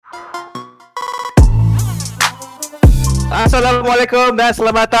Assalamualaikum dan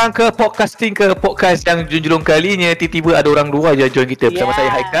selamat datang ke podcast yang junjung kalinya. Tiba-tiba ada orang luar je join kita bersama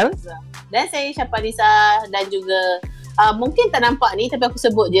saya Haikal dan saya Syaparisa dan juga mungkin tak nampak ni tapi aku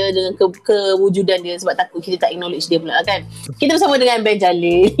sebut je dengan kewujudan dia sebab takut kita tak acknowledge dia pula kan. Kita bersama dengan Ben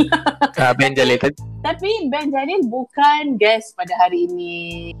Jalil. Ben Jalil. Tapi Ben Jalil bukan guest pada hari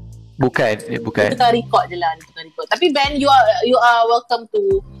ini. Bukan. Kita record je lah. Tapi Ben, you are welcome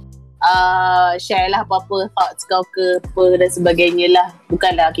to share lah apa-apa thoughts kau ke apa dan sebagainya lah.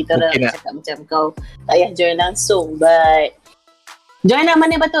 Bukanlah kita orang cakap macam kau tak payah join langsung, but join lah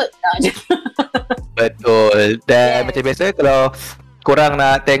mana patut. Betul. Dan macam biasa, kalau korang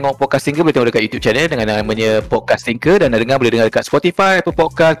nak tengok Podcast Thinker, boleh tengok dekat YouTube channel dengan namanya Podcast Thinker. Dan nak dengar, boleh dengar dekat Spotify, Apple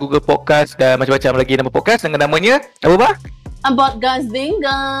Podcast, Google Podcast dan macam-macam lagi nama podcast dengan namanya apa bah? Podcast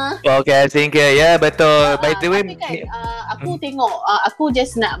Thinker. Podcast Thinker, ya betul. By the way, kan, aku tengok, aku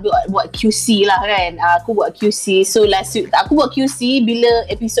just nak buat QC lah kan. Aku buat QC. So last week, aku buat QC bila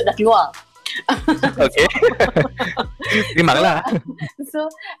episod dah keluar. Okay. Memanglah. So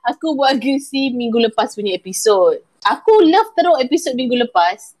aku buat QC minggu lepas punya episod. Aku love teruk episod minggu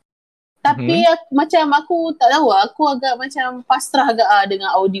lepas. Tapi macam aku tak tahu, aku agak macam pasrah agak dengan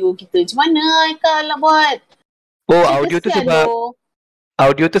audio kita. Macam mana Haikal nak buat? Oh, audio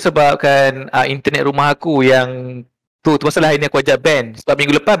tu sebabkan internet rumah aku yang tu pasal hari ni aku ajak Ben. Sebab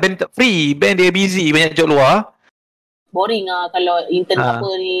minggu lepas Ben tak free, Ben dia busy banyak job luar. Boring kalau internet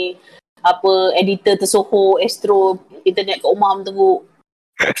apa ni, apa editor tersohor, Astro internet kat rumah teruk.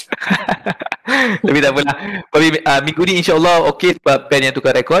 Tapi tak apalah. Tapi minggu ni insya-Allah okey sebab Ben yang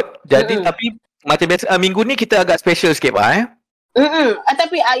tukar rekod. Jadi tapi macam biasa minggu ni kita agak special sikit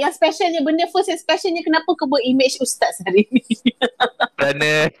tapi yang specialnya, benda first yang specialnya, kenapa kau buat image Ustaz hari ni?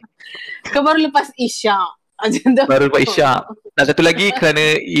 Kerana kau baru lepas Isyak. Baru lepas Isyak. Dan satu lagi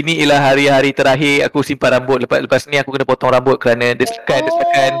kerana ini ialah hari-hari terakhir aku simpan rambut. Lepas ni aku kena potong rambut kerana desakan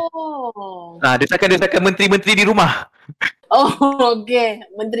menteri-menteri di rumah. Oh,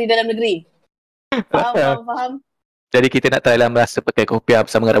 okey. Menteri dalam negeri. Faham. Jadi kita nak try lah merasa pakai kopiah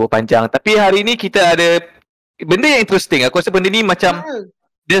bersama dengan rambut panjang. Tapi hari ni kita ada benda yang interesting. Aku rasa benda ni macam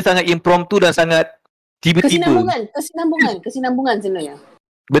dia sangat impromptu dan sangat tiba-tiba. Kesinambungan sebenarnya.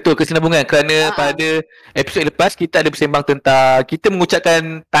 Betul, kesinambungan. Kerana pada episod lepas kita ada bersembang tentang kita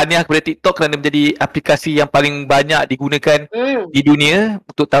mengucapkan tahniah kepada TikTok kerana menjadi aplikasi yang paling banyak digunakan di dunia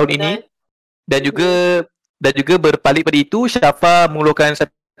untuk tahun ini. Dan juga berpaling pada itu, Syafa mengeluarkan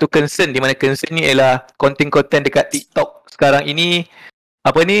satu concern di mana concern ni ialah konten-konten dekat TikTok sekarang ini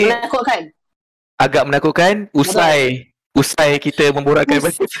menakutkan. Agak menakutkan usai kita memborakkan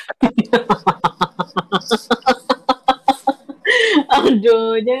pasal.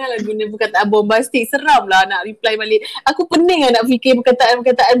 Aduh, janganlah guna perkataan bombastik. Seram lah nak reply balik. Aku pening nak fikir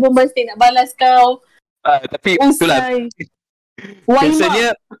perkataan bombastik nak balas kau. Tapi itulah.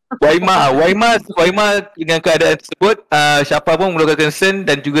 Concernnya Waima dengan keadaan tersebut, Syafa pun mengeluarkan concern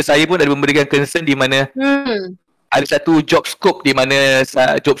dan juga saya pun ada memberikan concern di mana ada satu job scope di mana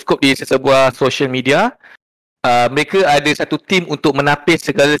di sebuah social media, mereka ada satu team untuk menapis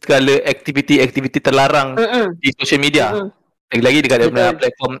segala-segala aktiviti-aktiviti terlarang di social media. Lagi-lagi dekat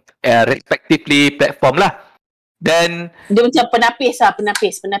platform respectively platform lah. Dan dia macam penapis air.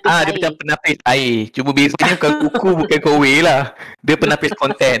 Dia macam penapis air. Cuma biasanya bukan kuku, bukan kowe lah. Dia penapis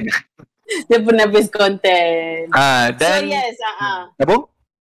konten. Dan so yes, apa?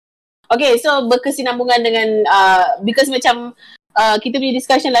 Okay, so berkesinambungan dengan because macam kita punya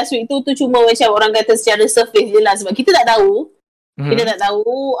discussion last week tu cuma macam orang kata secara surface je lah sebab kita tak tahu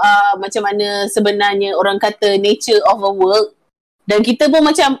macam mana sebenarnya orang kata nature of a work, dan kita pun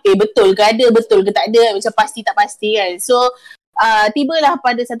macam betul ke tak ada, macam pasti tak pasti kan. So tibalah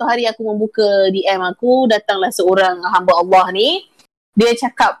pada satu hari aku membuka DM aku, datanglah seorang hamba Allah ni, dia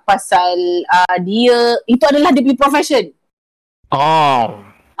cakap pasal dia itu adalah dia punya profession.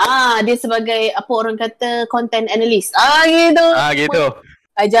 Dia sebagai apa orang kata content analyst. Gitu.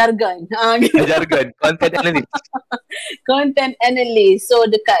 Jargon. Jargon content analyst. Content analyst. So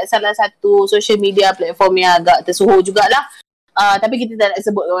dekat salah satu social media platform yang agak tersohor jugalah. Tapi kita tak nak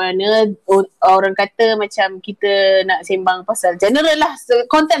sebut ke mana. Orang kata macam kita nak sembang pasal general lah,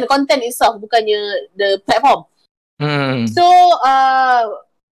 content itself, bukannya the platform. So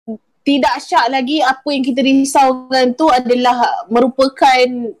tidak syak lagi apa yang kita risaukan tu adalah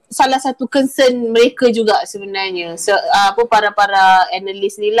merupakan salah satu concern mereka juga sebenarnya. Para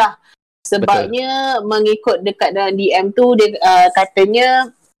analis ni lah. Sebabnya mengikut dekat dalam DM tu dia katanya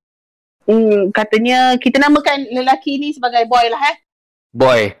kita namakan lelaki ni sebagai boy lah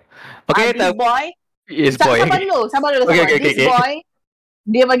Boy. Okay, boy. Yes, boy. Sabar dulu. Okay. This boy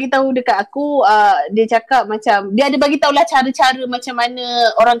dia bagi tahu dekat aku, dia cakap macam dia ada bagi tahulah cara-cara macam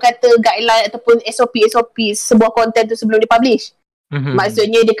mana orang kata guideline ataupun SOP sebuah content tu sebelum dipublish.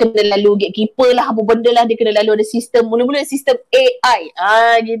 Maksudnya dia kena lalu gatekeeper lah, apa benda lah, dia kena lalu ada sistem, mula-mula sistem AI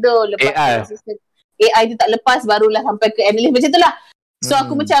gitu, lepas tu sistem AI tu tak lepas barulah sampai ke analyst macam tu lah. So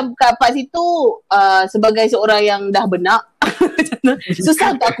aku macam kat part situ sebagai seorang yang dah benak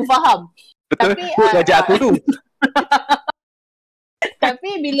susah untuk aku faham. Betul. Tapi ajak aku tu. Tapi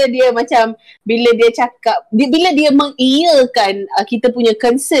bila dia cakap, bila dia mengiyakan kita punya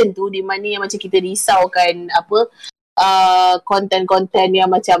concern tu, di mana yang macam kita risaukan konten-konten yang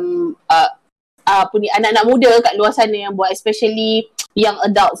macam anak-anak muda kat luar sana yang buat, especially young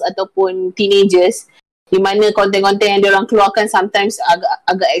adults ataupun teenagers, di mana konten-konten yang diorang keluarkan sometimes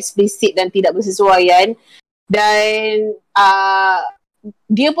agak eksplisit dan tidak bersesuaian. Dan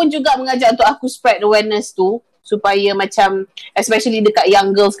dia pun juga mengajak untuk aku spread awareness tu, supaya macam especially dekat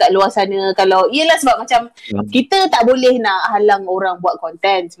young girls kat luar sana, kalau iyalah sebab macam kita tak boleh nak halang orang buat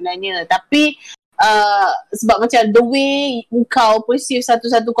konten sebenarnya, tapi sebab macam the way kau perceive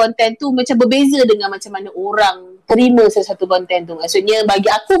satu-satu konten tu macam berbeza dengan macam mana orang terima satu konten tu. Maksudnya bagi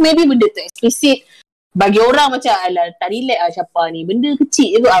aku maybe benda tu eksplisit, bagi orang macam alah tak relax lah siapa ni, benda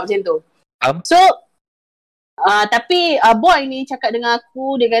kecil je macam tu. So tapi boy ni cakap dengan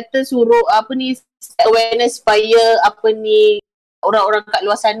aku, dia kata suruh awareness supaya orang-orang kat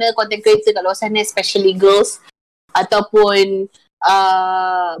luar sana, content creator kat luar sana, especially girls ataupun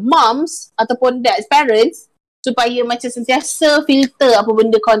moms ataupun dads, parents, supaya macam sentiasa filter apa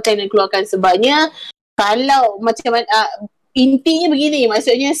benda content yang keluarkan. Sebabnya kalau macam intinya begini,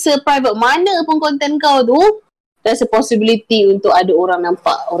 maksudnya se-private mana pun content kau tu, there's a possibility untuk ada orang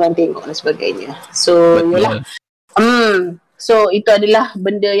nampak, orang tengok dan sebagainya. So yalah. So itu adalah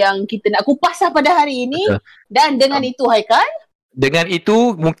benda yang kita nak kupas pada hari ini. Dan dengan itu Haikal, dengan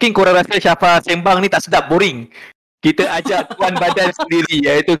itu mungkin korang rasa Syafa sembang ni tak sedap, boring. Kita ajak tuan badan sendiri,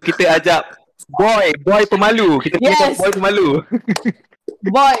 iaitu kita ajak boy pemalu. Kita pilih boy pemalu.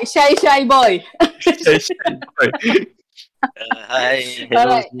 Boy, shy boy. Shy boy. Hai,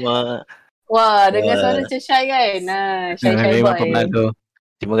 hello semua. Wah, dengan suara macam shy kan. Shy boy. Pemalu.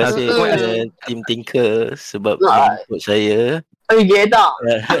 Terima kasih kepada tim Tinker sebab menjemput saya. Ya tak?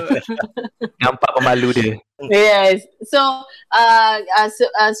 Nampak pemalu dia. Yes. So,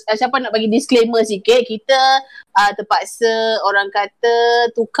 siapa nak bagi disclaimer sikit, kita terpaksa orang kata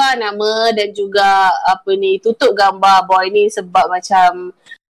tukar nama dan juga tutup gambar boy ni sebab macam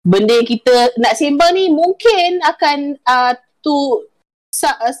benda yang kita nak sembang ni mungkin akan to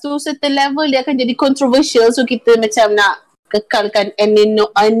certain level dia akan jadi controversial. So kita macam nak kekalkan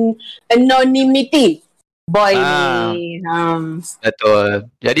anonymity boy ni. Betul.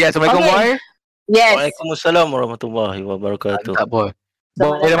 Jadi Assalamualaikum boy. Yes. Waalaikumsalam warahmatullahi wabarakatuh. Tak boy.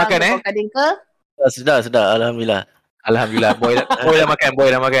 Boy dah makan Sedar. Alhamdulillah. Boy dah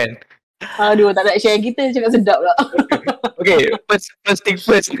makan. Aduh, tak nak share, kita cakap sedap lah. Okay, first thing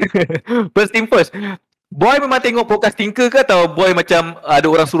first. Boy memang tengok podcast Tinker ke, atau boy macam ada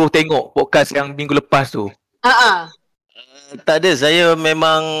orang suruh tengok podcast yang minggu lepas tu? Tak ada, saya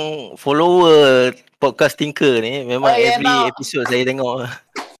memang follower podcast Tinker ni. Memang every episode saya tengok.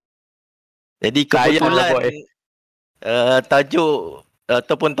 Jadi kebetulan tajuk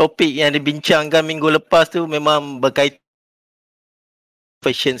ataupun topik yang dibincangkan minggu lepas tu memang berkaitan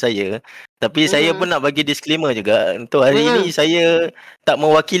fashion saya. Tapi saya pun nak bagi disclaimer juga. Untuk hari ini saya tak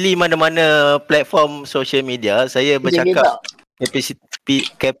mewakili mana-mana platform social media. Saya bercakap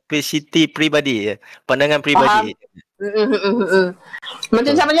kapasiti peribadi, pandangan peribadi.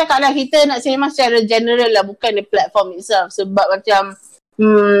 Macam sama cakap lah, kita nak sembang secara general lah, bukan the platform itself. Sebab macam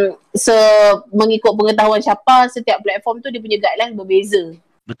mengikut pengetahuan siapa, setiap platform tu dia punya guideline berbeza.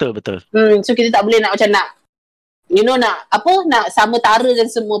 Betul. So kita tak boleh nak macam nak nak sama tarakan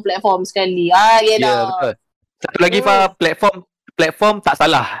semua platform sekali. Betul. Satu lagi platform tak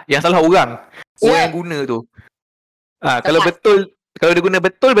salah. Yang salah orang yang guna tu. Kalau dia guna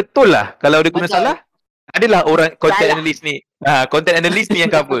betul lah. Kalau dia guna salah, adalah orang content analyst ni. Content analyst ni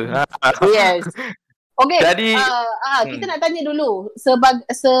yang cover. Yes. Okay. Jadi kita nak tanya dulu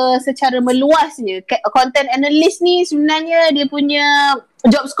secara meluasnya, content analyst ni sebenarnya dia punya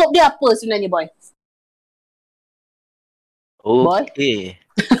job scope dia apa sebenarnya, boy? Okay.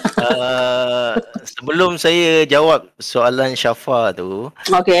 Sebelum saya jawab soalan Syafa tu,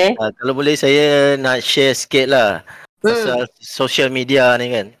 kalau boleh saya nak share sikit lah pasal social media ni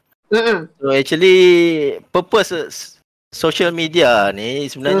kan. So actually purpose social media ni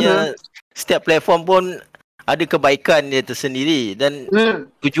sebenarnya setiap platform pun ada kebaikan dia tersendiri, dan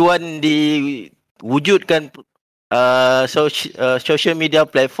tujuan diwujudkan social media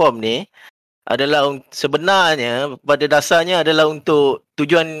platform ni adalah sebenarnya pada dasarnya adalah untuk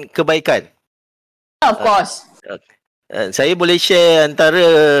tujuan kebaikan. Of course. Saya boleh share antara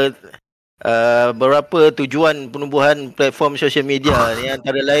beberapa tujuan penubuhan platform social media ni,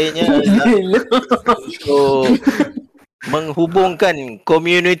 antara lainnya untuk menghubungkan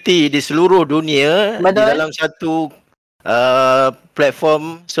komuniti di seluruh dunia. Betul. Di dalam satu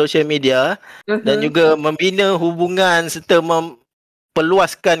platform social media dan juga membina hubungan serta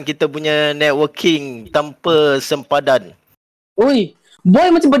peluaskan kita punya networking tanpa sempadan. Ui, boy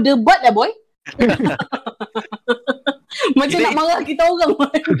macam berdebat lah boy. Macam nak marah kita orang.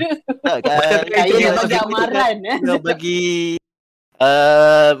 Tak kan? Dia bagi amaran. Dia bagi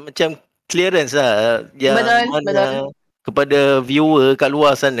macam clearance lah. Yang betul. Kepada viewer kat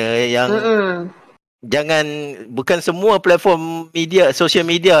luar sana yang jangan, bukan semua platform media, social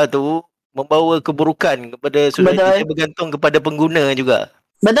media tu membawa keburukan kepada sudara, kita bergantung kepada pengguna juga.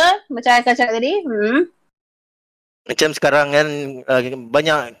 Betul, macam saya cakap tadi. Macam sekarang kan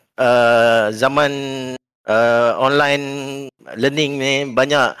banyak zaman online learning ni,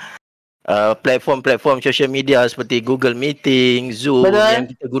 banyak platform-platform social media seperti Google Meeting, Zoom yang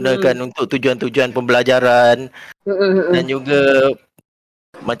kita gunakan untuk tujuan-tujuan pembelajaran dan juga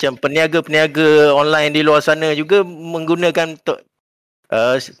macam peniaga-peniaga online di luar sana juga menggunakan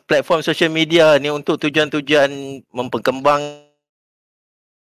platform social media ni untuk tujuan-tujuan memperkembang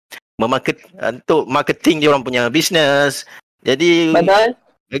untuk marketing dia orang punya bisnes. Jadi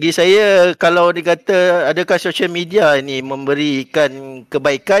bagi saya, kalau dikata adakah social media ni memberikan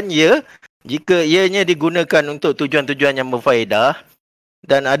kebaikan, ya, jika ianya digunakan untuk tujuan-tujuan yang berfaedah,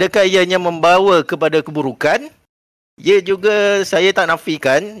 dan adakah ianya membawa kepada keburukan, ya juga saya tak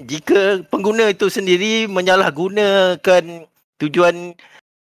nafikan jika pengguna itu sendiri menyalahgunakan tujuan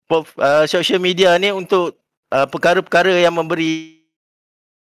social media ni untuk perkara-perkara yang memberi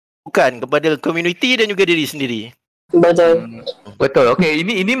keburukan kepada komuniti dan juga diri sendiri. Betul. Betul. Okey,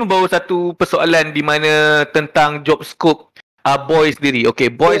 ini membawa satu persoalan di mana tentang job scope Boy sendiri.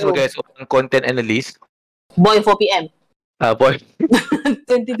 Okey, Boy sebagai seorang content analyst. Boy 4PM. Boy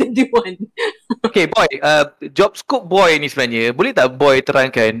 2021. Okey, Boy, job scope Boy ni sebenarnya, boleh tak Boy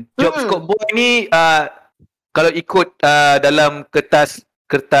terangkan? Job scope Boy ni kalau ikut dalam kertas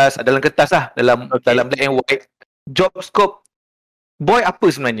lah, dalam black and white, job scope Boy apa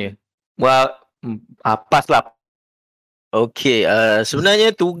sebenarnya? Pas lah. Okey,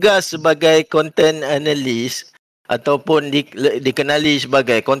 sebenarnya tugas sebagai content analyst ataupun dikenali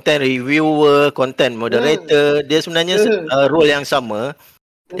sebagai content reviewer, content moderator, dia sebenarnya role yang sama.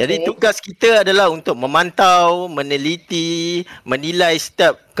 Jadi tugas kita adalah untuk memantau, meneliti, menilai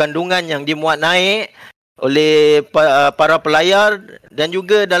setiap kandungan yang dimuat naik oleh para pelayar, dan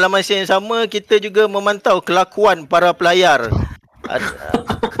juga dalam masa yang sama kita juga memantau kelakuan para pelayar.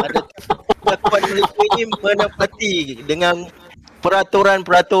 Ada kelakuan mereka ini menepati dengan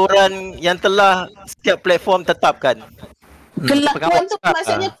peraturan-peraturan yang telah setiap platform tetapkan. Kelakuan tu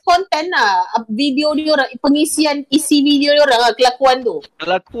maksudnya konten lah, video dia orang, pengisian isi video dia orang lah, kelakuan tu.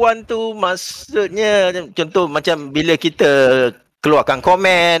 Kelakuan tu maksudnya contoh macam bila kita keluarkan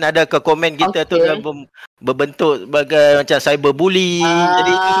komen, adakah komen kita tu dah berbentuk sebagai macam cyberbully.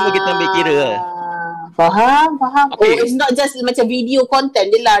 Jadi itu semua kita ambil kira. Faham. Okay. It's not just macam video content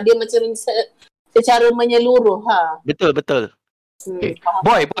je lah, dia macam secara menyeluruh. Betul. Okay.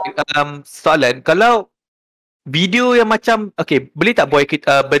 Boy, soalan, kalau video yang macam, boleh tak Boy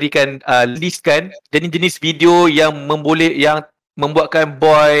kita berikan list kan jenis-jenis video yang membuatkan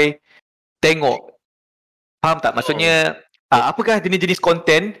Boy tengok? Faham tak? Maksudnya apakah jenis-jenis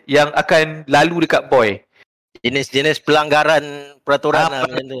konten yang akan lalu dekat Boy? Jenis-jenis pelanggaran peraturan lah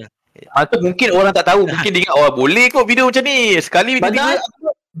macam tu. Mungkin orang tak tahu, mungkin dia ingat boleh kot video macam ni. Sekali video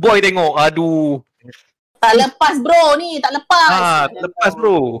Boy tengok, aduh. Tak lepas bro ni, tak lepas. Tak lepas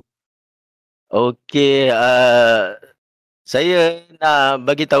bro. Okey, saya nak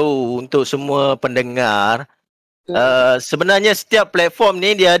bagi tahu untuk semua pendengar, sebenarnya setiap platform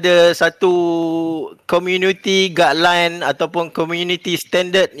ni dia ada satu community guideline ataupun community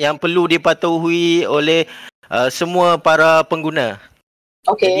standard yang perlu dipatuhi oleh semua para pengguna.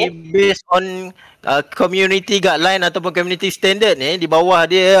 Okay. Jadi based on community guideline ataupun community standard ni, di bawah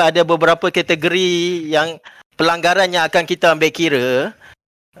dia ada beberapa kategori yang pelanggaran yang akan kita ambil kira.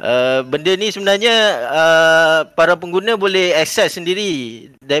 Benda ni sebenarnya para pengguna boleh akses sendiri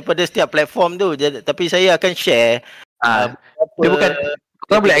daripada setiap platform tu. Tapi saya akan share. Dia bukan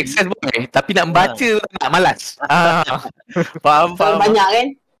korang boleh akses boleh, tapi nak membaca tak malas. Faham. Banyak kan?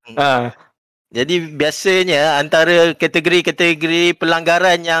 Jadi biasanya antara kategori-kategori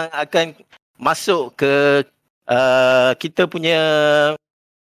pelanggaran yang akan masuk ke kita punya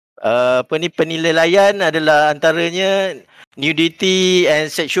penilaian adalah antaranya nudity and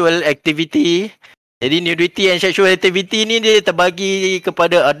sexual activity. Jadi nudity and sexual activity ni dia terbagi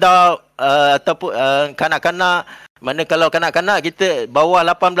kepada adult ataupun kanak-kanak. Mana kalau kanak-kanak kita bawah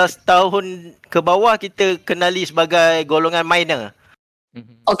 18 tahun ke bawah kita kenali sebagai golongan minor.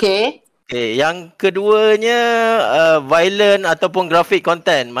 Okay, yang keduanya violent ataupun graphic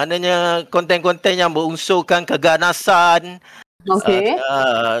content. Maknanya konten-konten yang berunsurkan keganasan. Okay.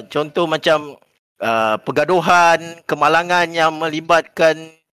 Contoh macam pergaduhan, kemalangan yang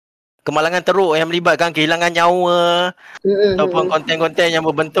melibatkan kemalangan teruk yang melibatkan kehilangan nyawa, ataupun konten-konten yang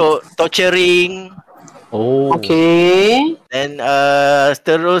berbentuk torturing. Okay. Dan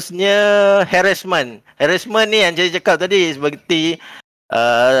seterusnya harassment. Harassment ni yang saya cakap tadi seperti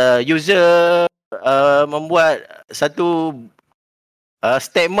user membuat satu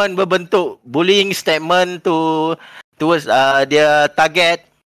statement berbentuk bullying statement towards dia target.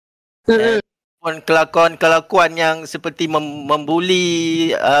 Kelakuan yang seperti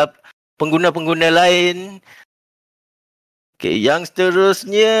membuli pengguna-pengguna lain. Okay, yang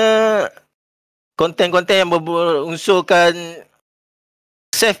seterusnya konten-konten yang berunsurkan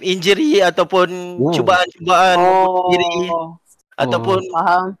self-injury ataupun cubaan-cubaan diri ataupun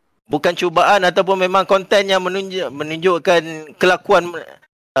bukan cubaan ataupun memang konten yang menunjukkan kelakuan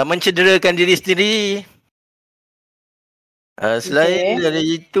mencederakan diri sendiri. Selain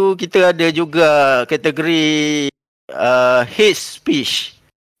dari itu kita ada juga kategori hate speech.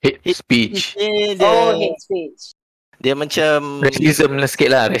 Hate speech. Hate speech. Dia macam racism lah sikit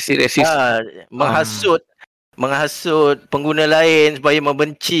lah. Racism. Menghasut pengguna lain supaya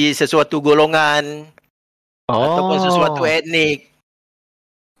membenci sesuatu golongan ataupun sesuatu etnik.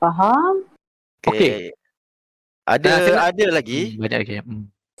 Faham? Okay. Ada lagi. Banyak lagi.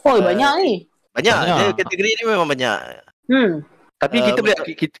 Banyak ni. Banyak. Dia kategori ni memang banyak. Tapi kita boleh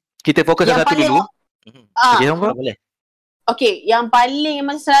kita fokus yang satu dulu. Boleh. Okay, yang paling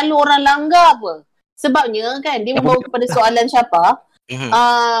memang selalu orang langgar apa? Sebabnya kan dia membawa kepada soalan Syafa.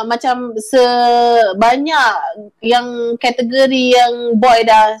 Macam sebanyak yang kategori yang boy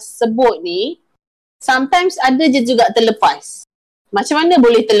dah sebut ni, sometimes ada je juga terlepas. Macam mana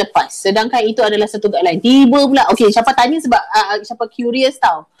boleh terlepas sedangkan itu adalah satu guideline. Tiba pula, okay, Syafa tanya sebab Syafa curious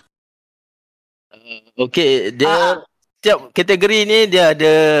tau. Okay, dia setiap kategori ni dia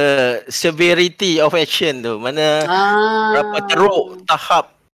ada severity of action tu. Mana berapa teruk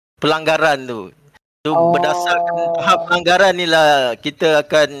tahap pelanggaran tu. So berdasarkan tahap pelanggaran ni lah kita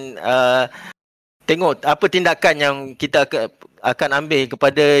akan tengok apa tindakan yang kita akan ambil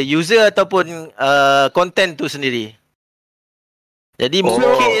kepada user ataupun konten tu sendiri. Jadi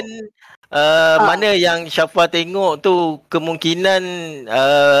mungkin mana yang Syafa tengok tu kemungkinan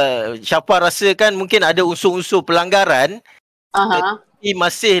Syafa rasakan mungkin ada unsur-unsur pelanggaran tapi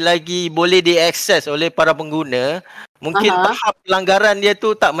masih lagi boleh diakses oleh para pengguna. Mungkin tahap pelanggaran dia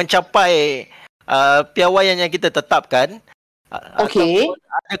tu tak mencapai piawaian yang kita tetapkan. Okay.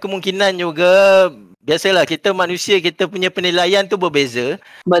 Ada kemungkinan juga, biasalah kita manusia, kita punya penilaian tu berbeza.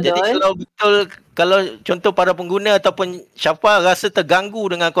 Betul. Jadi kalau contoh para pengguna ataupun Syafa rasa terganggu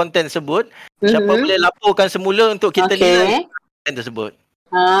dengan konten tersebut, Syafa boleh laporkan semula untuk kita nilai konten tersebut.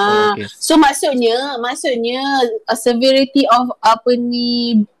 So maksudnya severity of apa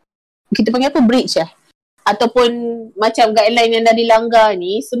ni, kita panggil apa, breach ataupun macam guideline yang dah dilanggar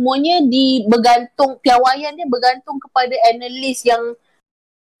ni, semuanya bergantung, piawaian dia bergantung kepada analis yang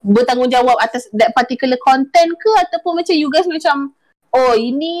bertanggungjawab atas that particular content ke, ataupun macam you guys macam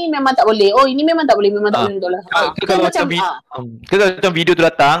ini memang tak boleh, ini memang tak boleh, memang tak boleh betul lah. Kalau macam video tu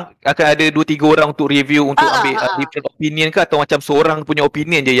datang akan ada 2-3 orang untuk review untuk ambil different opinion ke, atau macam seorang punya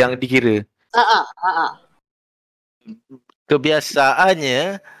opinion je yang dikira?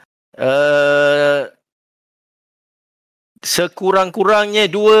 Kebiasaannya sekurang-kurangnya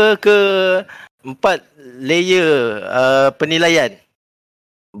 2 ke 4 layer penilaian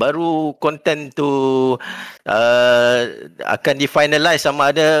baru konten tu akan difinalize sama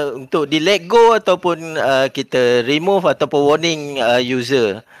ada untuk di let go ataupun kita remove ataupun warning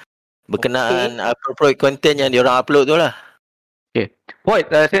user berkenaan appropriate content yang diorang upload tu lah. Okay. Boy,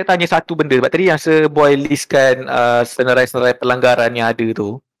 saya tanya satu benda sebab tadi yang Boy listkan senarai-senarai pelanggaran yang ada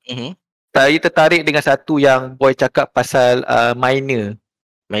tu. Saya tertarik dengan satu yang Boy cakap pasal minor.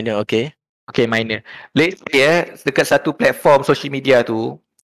 Minor, okay. Okay, minor. Let's say dekat satu platform social media tu,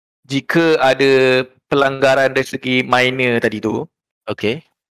 jika ada pelanggaran dari segi minor tadi tu, okay,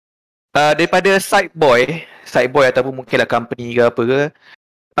 daripada side boy ataupun mungkinlah company ke apa ke,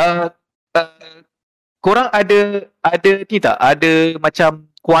 korang ada ni tak? Ada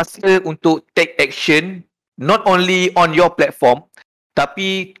macam kuasa untuk take action not only on your platform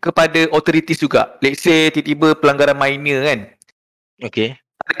tapi kepada authorities juga. Let's say tiba-tiba pelanggaran minor kan. Okay.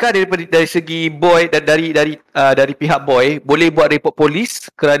 Adakah dari segi boy dari pihak boy boleh buat report polis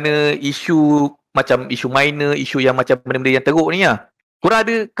kerana isu macam isu minor, isu yang macam benda-benda yang teruk ni lah. Korang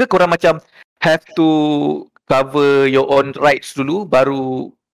ada ke korang macam have to cover your own rights dulu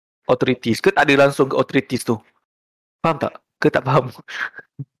baru authorities, ke tak ada langsung ke authorities tu? Faham tak? Ke tak faham?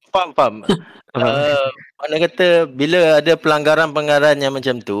 Faham. Mana kata bila ada pelanggaran-pelanggaran yang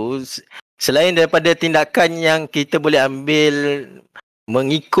macam tu, selain daripada tindakan yang kita boleh ambil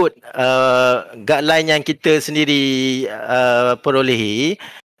mengikut guideline yang kita sendiri perolehi,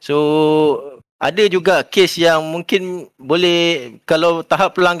 so ada juga kes yang mungkin boleh, kalau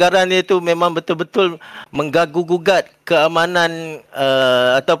tahap pelanggaran dia tu memang betul-betul mengganggu-gugat keamanan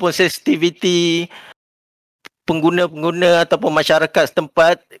ataupun sensitiviti pengguna-pengguna ataupun masyarakat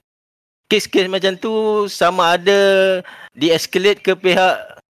setempat. Kes-kes macam tu sama ada di-escalate ke pihak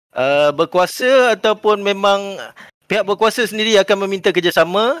berkuasa ataupun memang pihak berkuasa sendiri akan meminta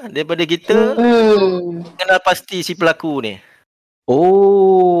kerjasama daripada kita kenal pasti si pelaku ni.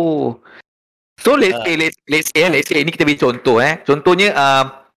 Oh. So let's say ini kita beri contoh Contohnya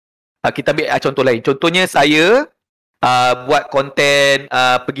kita ambil contoh lain. Contohnya saya buat konten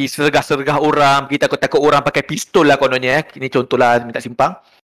pergi sergah-sergah orang, pergi takut-takut orang pakai pistol lah kononnya Ini contoh lah, minta simpang.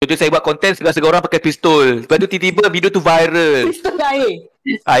 Contoh saya buat konten sergah-sergah orang pakai pistol. Lepas tu tiba-tiba video tu viral. Pistol lain.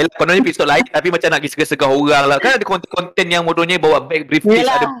 Kononnya pistol lain tapi macam nak pergi sergah-sergah orang lah. Kan ada konten-konten yang bodohnya bawa bag briefcase,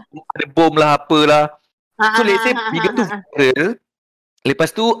 ada bom lah apalah. So let's say video tu viral.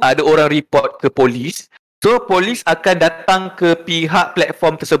 Lepas tu ada orang report ke polis. So polis akan datang ke pihak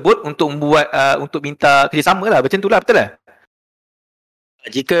platform tersebut untuk membuat untuk minta kerjasama lah. Macam tu lah, betul lah?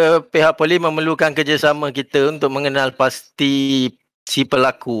 Jika pihak polis memerlukan kerjasama kita untuk mengenal pasti si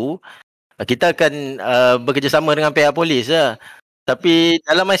pelaku, kita akan bekerjasama dengan pihak polis lah. Tapi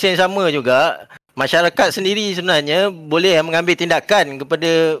dalam masa yang sama juga, masyarakat sendiri sebenarnya boleh mengambil tindakan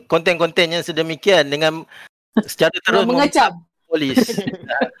kepada konten-konten yang sedemikian dengan secara terus mengecam polis.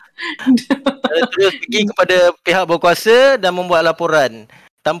 Terus pergi kepada pihak berkuasa dan membuat laporan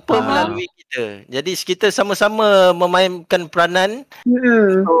tanpa melalui kita. Jadi kita sama-sama memainkan peranan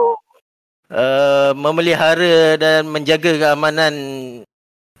untuk memelihara dan menjaga keamanan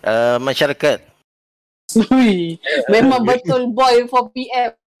masyarakat. Memang betul boy for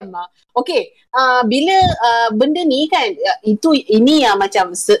PM. Okay, bila benda ni kan, ini yang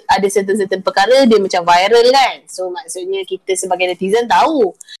macam ada certain perkara dia macam viral kan. So maksudnya kita sebagai netizen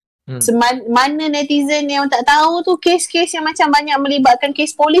tahu. Mana netizen yang tak tahu tu, kes-kes yang macam banyak melibatkan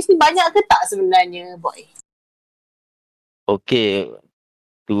kes polis ni banyak ke tak sebenarnya boy? Okay,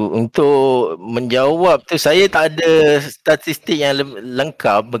 untuk menjawab tu saya tak ada statistik yang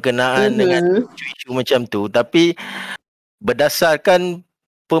lengkap berkenaan dengan isu-isu macam tu, tapi berdasarkan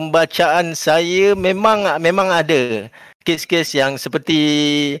pembacaan saya memang ada kes-kes yang seperti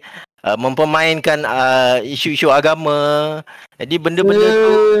mempermainkan isu-isu agama. Jadi benda-benda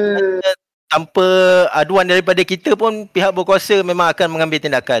tu tanpa aduan daripada kita pun pihak berkuasa memang akan mengambil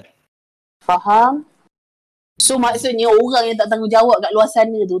tindakan. Faham? So maksudnya orang yang tak tanggungjawab kat luar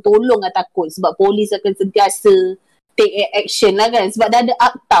sana tu tolonglah takut, sebab polis akan sentiasa take action lah kan, sebab dah ada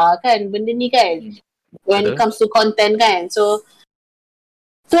akta kan benda ni kan when it comes to content kan. So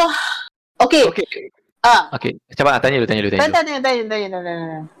okay. Okay, cuba tanya dulu. Tanya.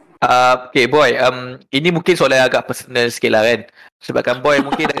 Okay boy, ini mungkin soalan agak personal sikit lah kan. Sebabkan boy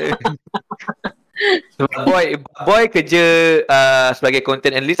mungkin sebab boy kerja sebagai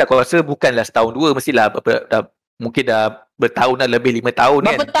content analyst, aku rasa bukanlah setahun dua, mestilah mungkin dah bertahun dah, lebih 5 tahun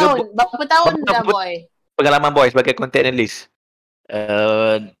kan. Berapa tahun dah boy pengalaman boy sebagai content analyst?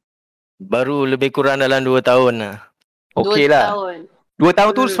 Baru lebih kurang dalam 2 tahun lah. Okey lah. 2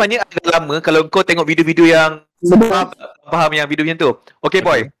 tahun tu sebenarnya agak lama kalau kau tengok video-video yang faham yang video macam tu. Okay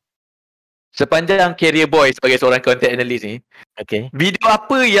boy, sepanjang career boy sebagai seorang content analyst ni, video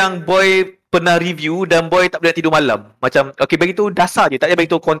apa yang boy pernah review dan boy tak boleh tidur malam? Macam bagi tu dasar je, tak payah bagi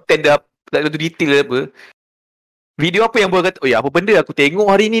tu konten dah, tak ada detail apa. Video apa yang boy kata, apa benda aku tengok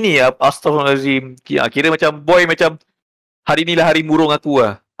hari ni astagfirullahalazim. Kira macam boy macam hari ni lah hari murung aku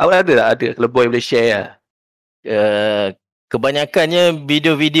lah. Ada kalau boy boleh share lah. Kebanyakannya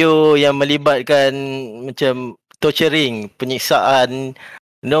video-video yang melibatkan macam torturing, penyiksaan.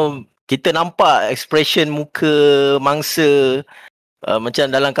 Kita nampak expression muka mangsa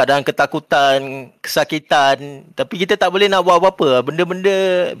macam dalam keadaan ketakutan, kesakitan, tapi kita tak boleh nak buat apa-apa. Benda-benda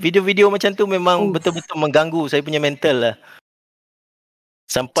video-video macam tu memang betul-betul mengganggu saya punya mental lah.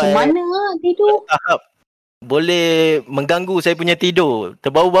 Sampai macam mana tidur? Tahap boleh mengganggu saya punya tidur,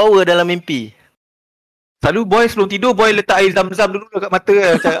 terbawa-bawa dalam mimpi. Selalu boy sebelum tidur, boy letak air zam-zam dulu kat mata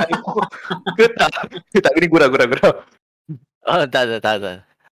kan. Macam ke tak? Tak, ini gurau. Oh, tak.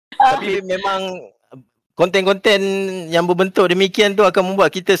 Tapi memang konten-konten yang berbentuk demikian tu akan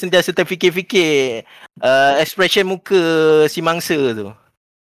membuat kita sentiasa terfikir-fikir expression muka si mangsa tu.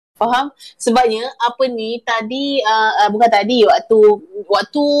 Faham? Sebabnya apa ni tadi bukan tadi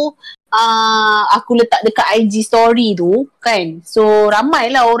waktu aku letak dekat IG story tu kan. So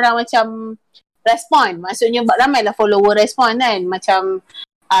ramailah orang macam respon. Maksudnya ramailah follower respon kan. Macam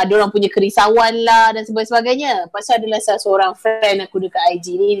diorang punya kerisauan lah dan sebagainya. Pasal adalah salah seorang friend aku dekat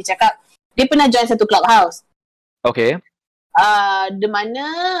IG ni, dia cakap dia pernah join satu clubhouse. Okay. Di mana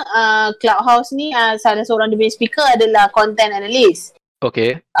clubhouse ni salah seorang dia punya speaker adalah content analyst.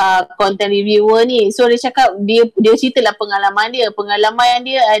 Okay. Content reviewer ni. So dia cakap dia ceritalah pengalaman dia. Pengalaman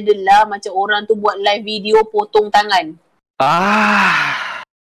dia adalah macam orang tu buat live video potong tangan.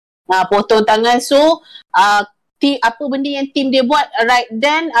 Potong tangan. So apa benda yang team dia buat right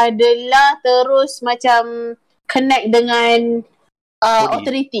then adalah terus macam connect dengan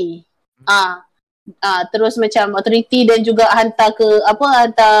authority. Terus macam authority dan juga hantar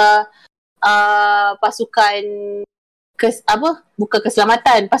pasukan bukan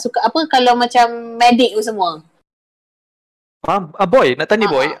keselamatan, pasukan kalau macam medik tu semua. Boy, nak tanya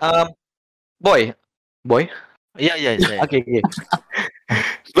boy. Boy? Ya. Okay.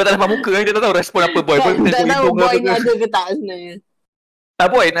 Sebab tak nampak muka, kita tak tahu respon apa boy. Tak tahu boy ni ada ke tak sebenarnya.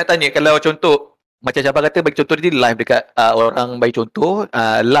 Boy, nak tanya, kalau contoh macam Syafah kata, bagi contoh dia live dekat orang bagi contoh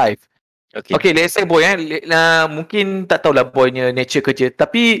live. Okay, let's say boy mungkin tak tahulah boynya nature kerja,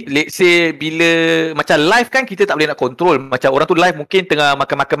 tapi let's say bila macam live kan kita tak boleh nak control. Macam orang tu live mungkin tengah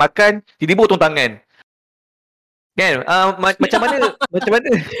makan, tiba-tiba potong tangan. Kan? Macam mana?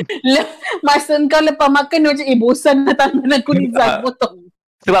 Masa kau lepas makan macam bosan dah tangan aku ni potong.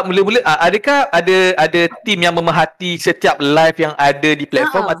 Sebab mula-mula adakah ada team yang memerhati setiap live yang ada di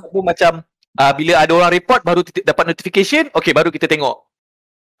platform ataupun macam bila ada orang report baru dapat notification, okay baru kita tengok.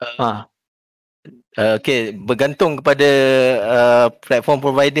 Okay, bergantung kepada platform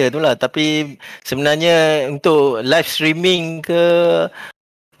provider tu lah. Tapi sebenarnya untuk live streaming ke,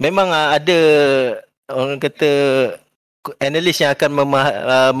 memang ada orang kata analis yang akan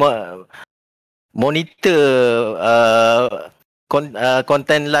monitor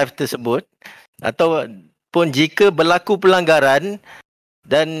konten live tersebut. Ataupun jika berlaku pelanggaran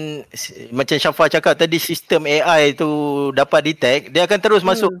dan macam Syafah cakap tadi, sistem AI tu dapat detect, dia akan terus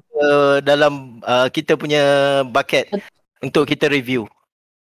masuk dalam kita punya bucket untuk kita review.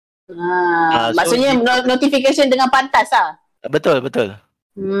 Maksudnya notification dengan pantas lah. Betul.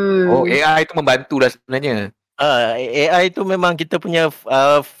 AI tu membantu lah sebenarnya. AI tu memang kita punya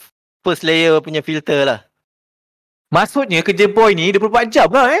first layer punya filter lah. Maksudnya kerja boy ni 24 jam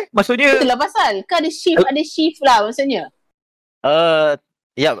lah maksudnya. Itulah pasal kan ada shift lah maksudnya.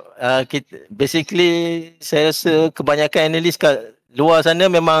 Basically saya rasa kebanyakan analis kat luar sana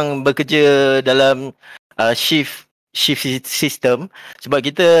memang bekerja dalam shift system. Sebab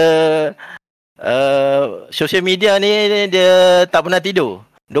kita social media ni dia tak pernah tidur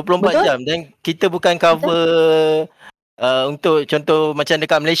 24 jam. Dan kita bukan cover untuk contoh macam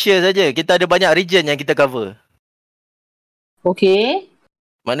dekat Malaysia saja, kita ada banyak region yang kita cover. Okay.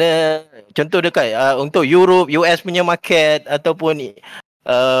 Mana contoh dekat untuk Europe, US punya market ataupun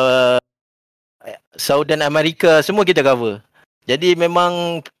Southern America, semua kita cover. Jadi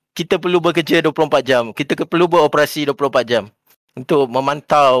memang kita perlu bekerja 24 jam. Kita perlu beroperasi 24 jam untuk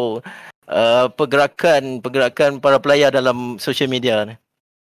memantau pergerakan para player dalam social media ni.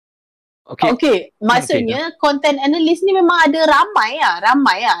 Okay. Maksudnya content analyst ni memang ada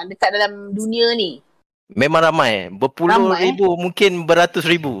ramai dekat dalam dunia ni. Memang ramai. Berpuluh ribu, mungkin beratus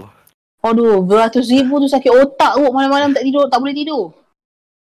ribu. Aduh, beratus ribu tu sakit otak kot. Malam-malam tak boleh tidur.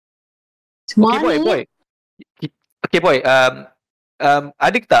 Okay boy,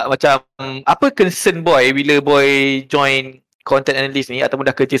 ada tak macam apa concern boy bila boy join content analyst ni ataupun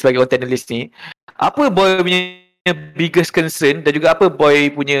dah kerja sebagai content analyst ni? Apa boy punya biggest concern dan juga apa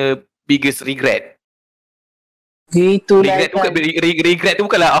boy punya biggest regret? Gitulah regret tu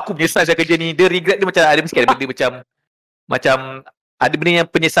bukanlah aku menyesal saya kerja ni. Dia regret tu macam ada mesti ada benda macam ada benda yang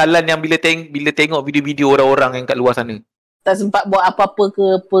penyesalan yang bila tengok video-video orang-orang yang kat luar sana. Tak sempat buat apa-apa ke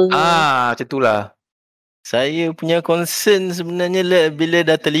apa. Macam itulah. Saya punya concern sebenarnya bila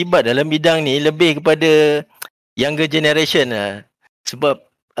dah terlibat dalam bidang ni lebih kepada younger generation lah. Sebab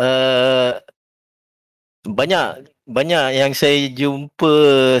banyak yang saya jumpa,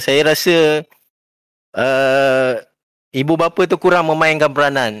 saya rasa ibu bapa tu kurang memainkan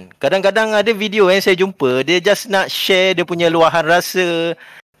peranan. Kadang-kadang ada video yang saya jumpa, dia just nak share dia punya luahan rasa,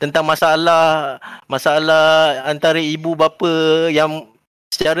 tentang masalah antara ibu bapa yang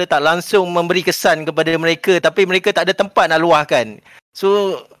secara tak langsung memberi kesan kepada mereka tapi mereka tak ada tempat nak luahkan.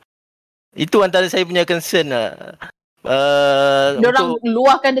 So itu antara saya punya concern lah. Diorang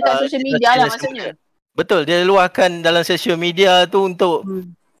luahkan dekat social media lah maksudnya. Betul, dia luahkan dalam social media tu untuk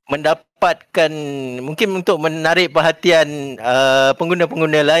mendapatkan, mungkin untuk menarik perhatian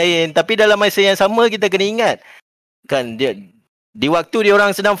pengguna-pengguna lain. Tapi dalam masa yang sama kita kena ingat kan, dia di waktu dia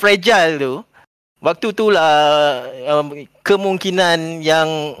orang sedang fragile tu, waktu tu lah kemungkinan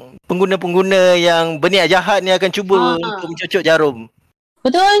yang pengguna-pengguna yang berniat jahat ni akan cuba untuk mencocok jarum.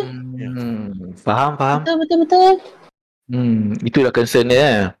 Betul. Faham. Betul. Itulah concern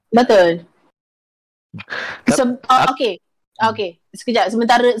dia. Betul. Okay. Sekejap.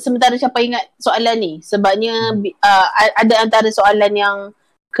 Sementara siapa ingat soalan ni, sebabnya ada antara soalan yang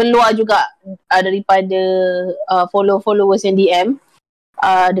keluar juga daripada followers yang DM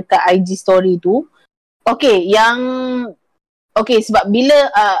dekat IG story tu. Sebab bila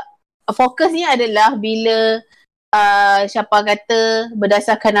fokusnya adalah bila siapa kata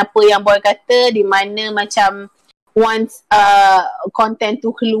berdasarkan apa yang boy kata, di mana macam once content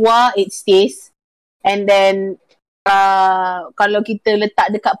tu keluar, it stays. And then kalau kita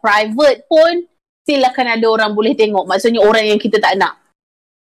letak dekat private pun still akan ada orang boleh tengok. Maksudnya orang yang kita tak nak.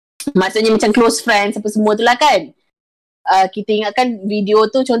 Maksudnya macam close friends apa semua tu lah kan. Kita ingatkan video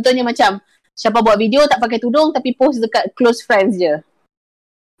tu contohnya macam siapa buat video tak pakai tudung tapi post dekat close friends je.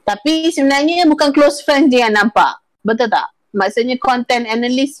 Tapi sebenarnya bukan close friends je yang nampak. Betul tak? Maksudnya content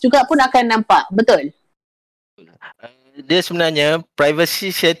analyst juga pun akan nampak. Betul? Dia sebenarnya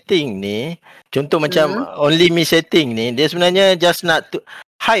privacy setting ni, contoh macam only me setting ni, dia sebenarnya just not to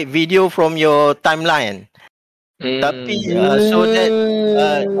hide video from your timeline. Tapi so that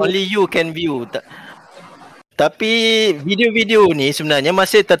only you can view. Tapi video-video ni sebenarnya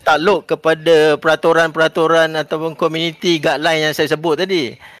masih tertakluk kepada peraturan-peraturan ataupun community guideline yang saya sebut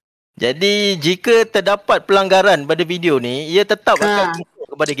tadi. Jadi jika terdapat pelanggaran pada video ni, ia tetap akan masuk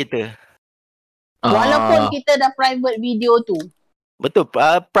kepada kita. Walaupun kita dah private video tu. Betul.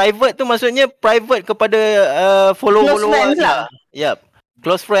 Private tu maksudnya private kepada follower lah. Yep.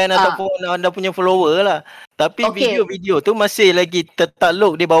 Close friend ataupun anda punya follower lah. Tapi video-video tu masih lagi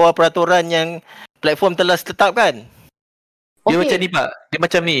tertakluk di bawah peraturan yang platform telah tetapkan. Dia macam ni Pak. Dia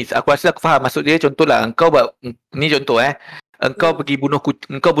macam ni. Aku rasa aku faham maksud dia. Contohlah engkau buat ni contoh engkau pergi bunuh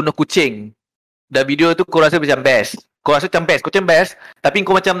kucing. Dan video tu kau rasa macam best. Kau rasa macam best. Tapi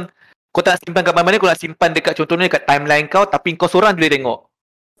kau macam kau tak simpan kat mana-mana, kau nak simpan dekat contohnya dekat timeline kau, tapi kau seorang boleh tengok.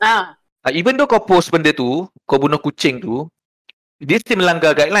 Even though kau post benda tu, kau bunuh kucing tu, dia still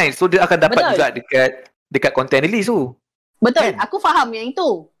melanggar guidelines. So dia akan dapat juga dekat content release tu. Betul. Kan? Aku faham yang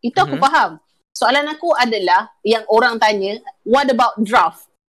itu. Itu aku faham. Soalan aku adalah yang orang tanya, what about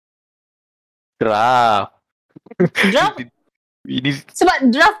draft? Draft? Sebab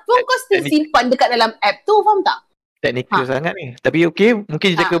draft pun kau still simpan dekat dalam app tu, faham tak? Teknikal sangat ni. Tapi okey,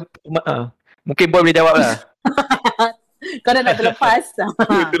 mungkin jaga mungkin boy boleh jawab lah. Kau dah nak terlepas.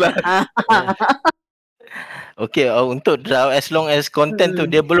 Itulah. Okey, untuk draft, as long as content tu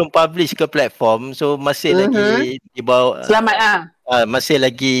dia belum publish ke platform, so masih lagi di bawah. Selamat lah. Masih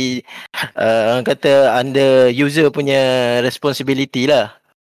lagi orang kata under user punya responsibility lah.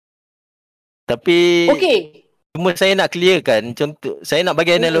 Tapi cuma saya nak clearkan, contoh saya nak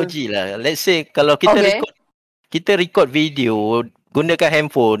bagi analogi lah. Let's say kalau kita record video gunakan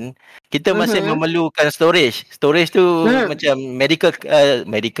handphone, kita masih memerlukan storage. Storage tu macam medical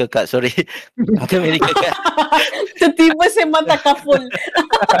card, sorry. Bukan medical card. Tiba-tiba sembang takaful.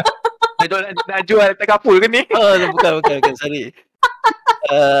 Nak jual takaful ke ni? Oh, bukan, sorry.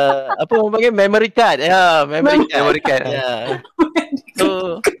 Apa orang panggil memory card. Ya, memory card. Ya.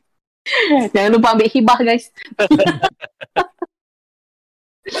 So jangan lupa ambil hibah guys.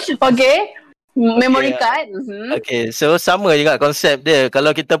 Okay. Memory card. Okay, so sama juga konsep dia.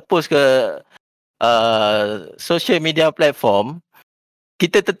 Kalau kita post ke social media platform,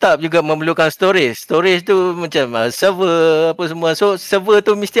 kita tetap juga memerlukan storage. Storage tu macam server apa semua. So server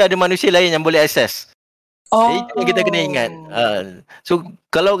tu mesti ada manusia lain yang boleh access. Itu yang kita kena ingat. So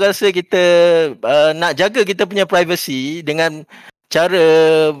kalau rasa kita nak jaga kita punya privacy dengan cara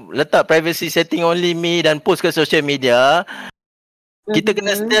letak privacy setting only me dan post ke social media, kita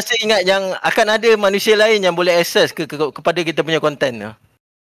kena sentiasa ingat yang akan ada manusia lain yang boleh akses kepada kita punya konten tu.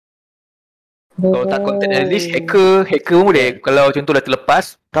 Kalau tak content analyst, hacker pun boleh. Kalau contohlah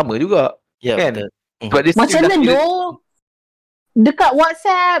terlepas, sama juga. Ya, kan? Betul. Macam mana tu? Dekat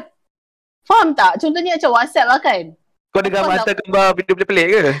WhatsApp. Faham tak? Contohnya macam WhatsApp lah kan? Kau ada gambar benda pelik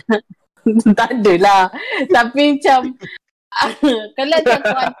ke? Tak adalah. Tapi macam Kalau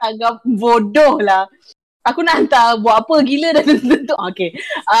aku hantar bodoh lah. Aku nak hantar buat apa gila dah tentu. Okay.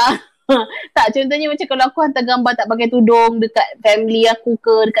 Tak, contohnya macam kalau aku hantar gambar tak pakai tudung dekat family aku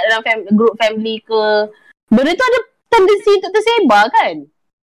ke, dekat dalam group family ke, benda tu ada tendensi untuk tersebar kan?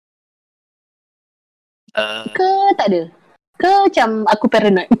 Ke tak ada? Ke macam aku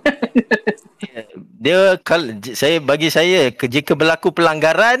paranoid? Dia kalau bagi saya jika berlaku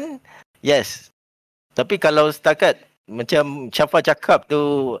pelanggaran, yes. Tapi kalau setakat macam Syafa cakap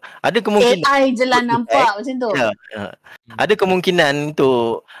tu, ada kemungkinan AI je lah nampak macam tu. Ya. Ada kemungkinan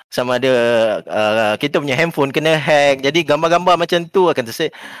untuk sama ada kita punya handphone kena hack. Jadi gambar-gambar macam tu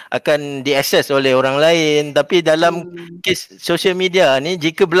akan diakses oleh orang lain. Tapi dalam kes social media ni,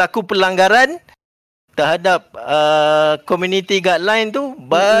 jika berlaku pelanggaran terhadap community guideline tu,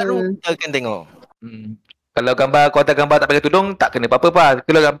 baru kita akan tengok. Kalau kau hantar gambar tak pakai tudung, tak kena apa-apa.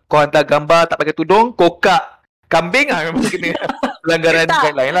 Kalau kau hantar gambar tak pakai tudung, kokak kambing memang kena pelanggaran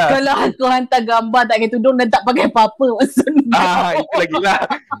guideline lah. Kalau aku hantar gambar tak pakai tudung dan tak pakai apa-apa maksudnya.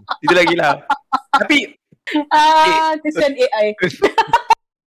 Itu lagi lah. Tapi kesian AI.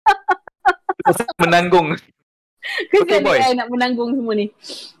 Menanggung. Kesian AI nak menanggung semua ni.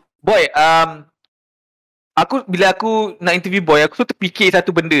 Boy, bila aku nak interview Boy, aku terfikir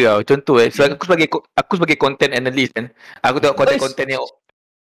satu benda tau. Contoh aku sebagai content analyst kan. Aku tengok konten-konten yang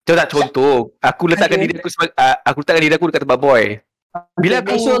contoh, aku letakkan diri aku dekat tempat Boy. Bila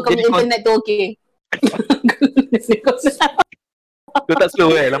aku jadi internet tu okey. Tu tak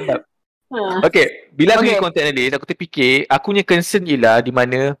slow lambat. Okay, bila aku jadi content analyst, aku terfikir aku punya concern ialah di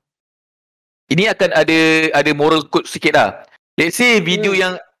mana ini akan ada moral code sikit lah. Let's say video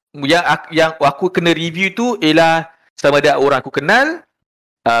yang aku kena review tu ialah sama ada orang aku kenal,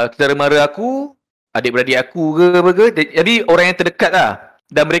 saudara mara aku, adik-beradik aku ke. Jadi orang yang terdekat lah.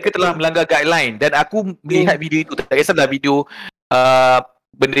 Dan mereka telah melanggar guideline. Dan aku melihat video itu. Tak kisahlah video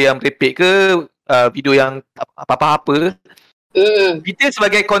benda yang merepek ke, video yang apa-apa. Kita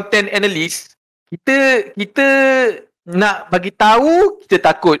sebagai content analyst, kita nak bagi tahu, kita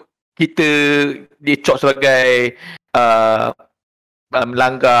takut kita dicop sebagai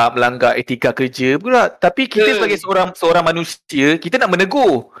melanggar etika kerja pula. Tapi kita sebagai seorang manusia, kita nak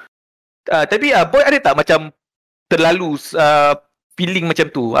menegur. Tapi Boy ada tak macam terlalu feeling macam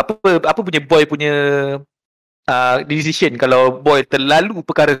tu? Apa punya Boy punya decision kalau Boy terlalu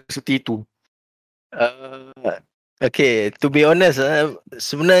perkara seperti itu? Okay, to be honest,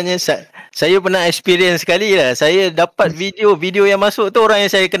 sebenarnya saya pernah experience sekali lah. Saya dapat video yang masuk tu orang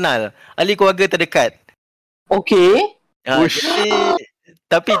yang saya kenal, ahli keluarga terdekat. Okay.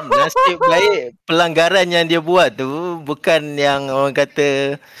 Tapi nasib baik pelanggaran yang dia buat tu bukan yang orang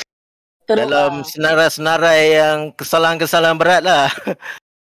kata dalam senarai-senarai yang kesalahan-kesalahan berat lah.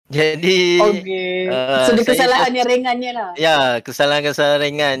 Jadi so dia kesalahan yang ringannya lah. Ya, kesalahan-kesalahan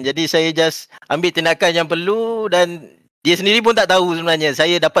ringan. Jadi saya just ambil tindakan yang perlu dan dia sendiri pun tak tahu sebenarnya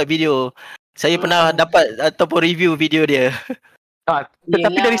saya dapat video. Saya pernah dapat ataupun review video dia.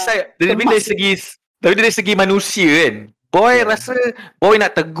 Tapi dari segi manusia kan, Boy rasa Boy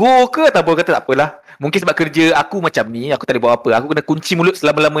nak tegur ke atau Boy kata tak apalah. Mungkin sebab kerja aku macam ni, aku tak boleh buat apa. Aku kena kunci mulut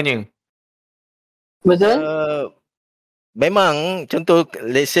selama-lamanya. Betul? Memang contoh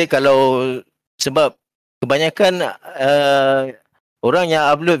let's say kalau sebab kebanyakan orang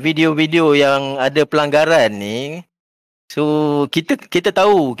yang upload video-video yang ada pelanggaran ni, so kita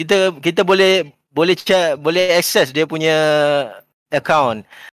tahu, kita boleh access dia punya account.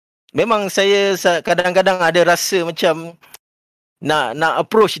 Memang saya kadang-kadang ada rasa macam nak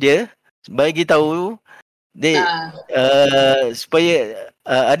approach dia, bagi tahu dia supaya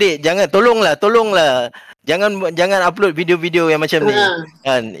adik tolonglah jangan upload video-video yang macam ni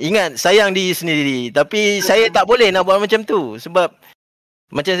kan. Ingat sayang diri sendiri, tapi saya tak boleh nak buat macam tu sebab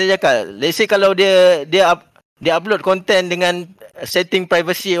macam saya cakap, let's say kalau dia upload content dengan setting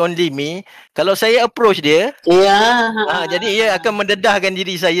privacy only me, kalau saya approach dia jadi ia akan mendedahkan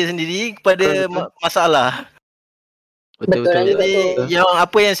diri saya sendiri kepada masalah. Betul. Jadi yang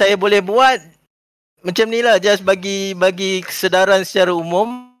apa yang saya boleh buat macam ni lah, just bagi kesedaran secara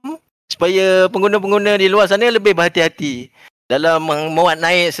umum supaya pengguna-pengguna di luar sana lebih berhati-hati dalam memuat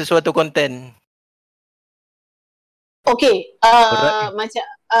naik sesuatu konten. Okey,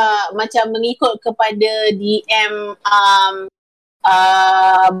 macam mengikut kepada DM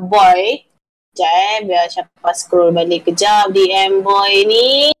Boy. Sekejap biar Syafa scroll balik kejap DM Boy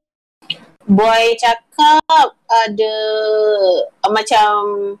ni. Boy cakap ada macam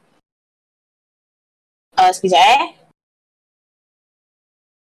sekejap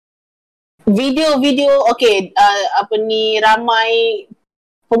video okey, apa ni, ramai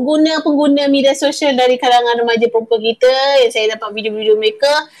pengguna-pengguna media sosial dari kalangan remaja perempuan kita yang saya dapat video-video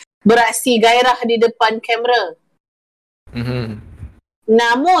mereka beraksi gairah di depan kamera.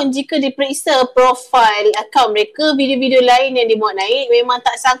 Namun jika diperiksa profil akaun mereka, video-video lain yang dimuat naik, memang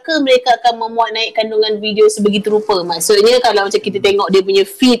tak sangka mereka akan memuat naik kandungan video sebegitu rupa. Maksudnya kalau macam kita tengok dia punya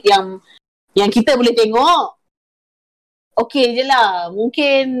feed yang kita boleh tengok, okey je lah.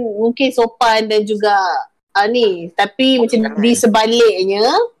 Mungkin sopan dan juga tapi macam di sebaliknya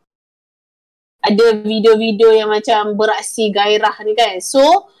ada video-video yang macam beraksi gairah ni kan.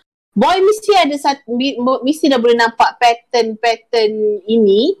 So boy mesti dah boleh nampak pattern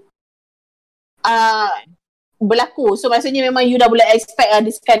ini berlaku. So maksudnya memang you dah boleh expect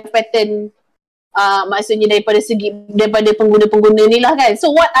this kind of pattern maksudnya daripada pengguna-pengguna ni lah kan.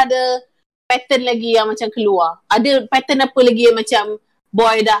 So what ada pattern lagi yang macam keluar? Ada pattern apa lagi yang macam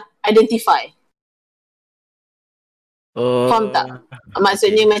boy dah identify? Faham tak?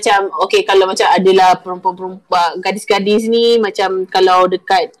 Maksudnya macam okay, kalau macam adalah perempuan-perempuan gadis-gadis ni macam kalau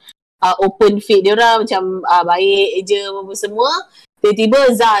dekat open feed dia orang macam baik je apa semua, tiba-tiba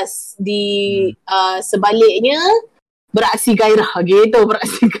Zaz di sebaliknya beraksi gairah gitu,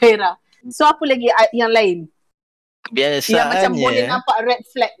 beraksi gairah. So apa lagi yang lain? Kebiasaannya yang macam boleh nampak red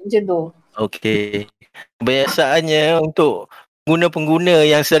flag macam tu. Okey. Kebiasaannya untuk pengguna-pengguna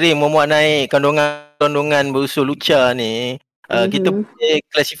yang sering memuat naik kandungan berusul lucah ni, kita boleh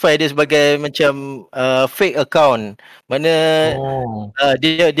classify dia sebagai macam fake account. Mana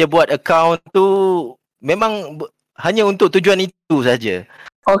dia buat account tu memang hanya untuk tujuan itu saja.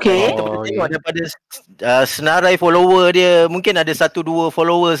 Okey. Kita boleh tengok daripada senarai follower dia, mungkin ada 1-2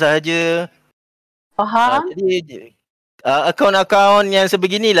 follower sahaja. Faham? Jadi akaun-akaun yang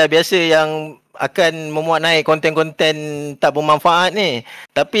sebeginilah biasa yang akan memuat naik konten-konten tak bermanfaat ni.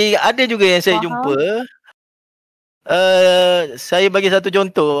 Tapi ada juga yang saya jumpa, saya bagi satu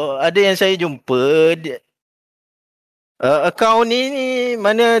contoh, ada yang saya jumpa akaun ni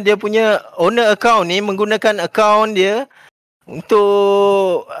mana dia punya owner akaun ni menggunakan akaun dia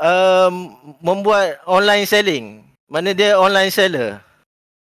untuk membuat online selling. Mana dia online seller.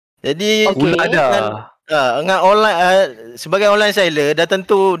 Jadi dengan online sebagai online seller dah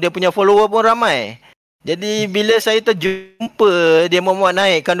tentu dia punya follower pun ramai. Jadi bila saya terjumpa dia memuat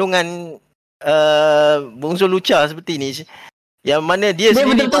naik kandungan berunsur lucah seperti ni, yang mana dia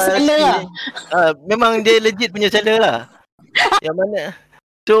sendiri memang dia legit punya seller lah. Yang mana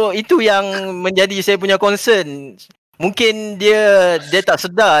so itu yang menjadi saya punya concern. Mungkin dia tak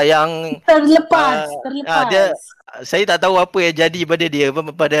sedar yang terlepas. Saya tak tahu apa yang jadi pada dia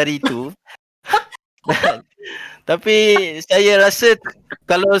pada hari itu. Tapi saya rasa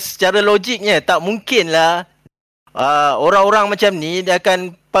kalau secara logiknya tak mungkinlah orang-orang macam ni dia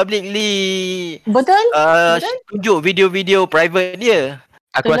akan publicly tunjuk video-video private dia.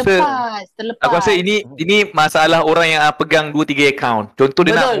 Aku rasa ini masalah orang yang pegang 2-3 account. Contoh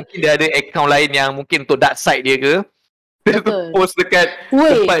dia mungkin dia ada account lain yang mungkin untuk dark side dia ke. Dia post dekat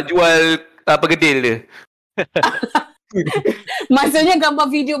tempat jual bergedil dia. Maksudnya gambar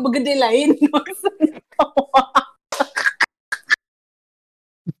video bergedil lain.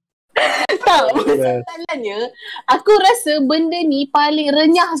 Tak, masalahnya aku rasa benda ni paling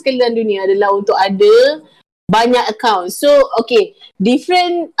renyah sekali dalam dunia adalah untuk ada banyak account. So okay,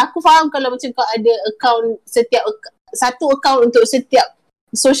 different, aku faham kalau macam kau ada account satu account untuk setiap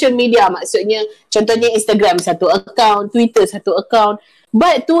social media, maksudnya contohnya Instagram satu account, Twitter satu account,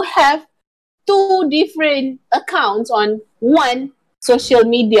 but to have 2 different accounts on one social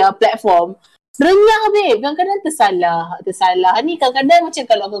media platform renyah babe, kadang-kadang tersalah ni. Kadang-kadang macam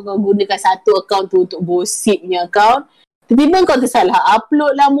kalau kau gunakan satu account tu untuk gosip punya account, tiba-tiba kau tersalah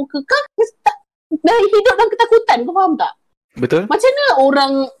upload lah muka kau, dah hidup dalam ketakutan. Kau faham tak? Betul. Macam mana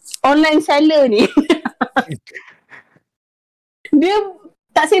orang online seller ni dia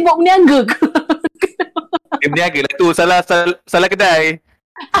tak sibuk berniaga ke? Dia berniaga lah tu, salah kedai.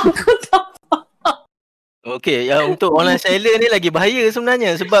 Aku tak. Okey, untuk online seller ni lagi bahaya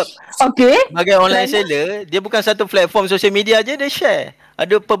sebenarnya sebab sebagai online seller, dia bukan satu platform social media je dia share.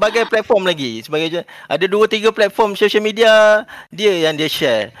 Ada pelbagai platform lagi. Ada 2-3 platform social media dia yang dia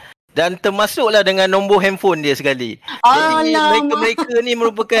share. Dan termasuklah dengan nombor handphone dia sekali. Jadi mereka ni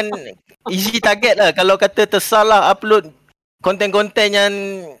merupakan easy target lah kalau kata tersalah upload konten-konten yang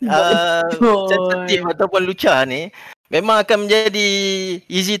sensitif ataupun lucah ni. Memang akan menjadi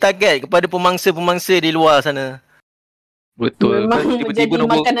easy target kepada pemangsa-pemangsa di luar sana. Betul. Memang tiba-tiba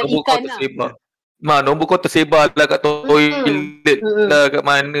nombor kau tersebar. Nombor kau tersebar lah kat toilet lah, kat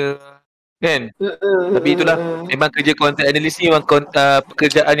mana. Kan? Tapi itulah, memang kerja content analyst ni memang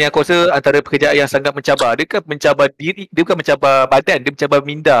pekerjaan yang aku rasa antara pekerjaan yang sangat mencabar. Dia kan mencabar diri, dia bukan mencabar badan, dia mencabar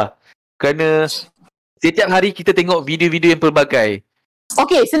minda. Kerana setiap hari kita tengok video-video yang pelbagai.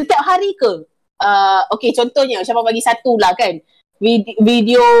 Okay, setiap hari ke? Okay, contohnya Syafah bagi satu lah kan,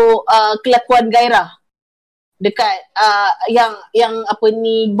 video kelakuan gairah dekat yang apa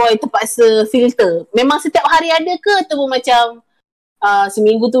ni, boy terpaksa filter. Memang setiap hari ada ke atau macam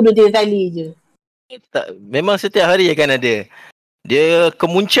seminggu tu 2-3 kali je? Tak, memang setiap hari akan ada. Dia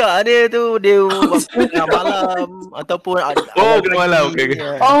kemuncak dia tu, dia waktu tengah malam ataupun tengah malam. Okay.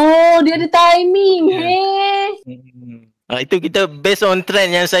 Oh, dia ada timing. Itu kita based on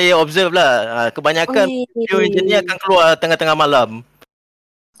trend yang saya observe lah. Kebanyakan video macam ni akan keluar tengah-tengah malam.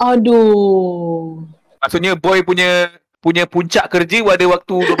 Aduh. Maksudnya boy punya puncak kerja pada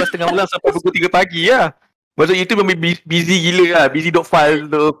waktu 12:30 malam sampai pukul 3 pagi lah. Maksudnya itu memang busy gila lah. Busy dot file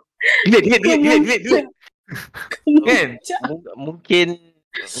tu. Delete. Kan? Mungkin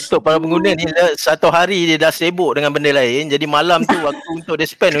untuk para pengguna ni, satu hari dia dah sibuk dengan benda lain. Jadi malam tu waktu untuk dia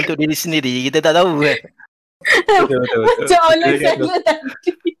spend untuk diri sendiri. Kita tak tahu kan? Betul. Macam Allah saya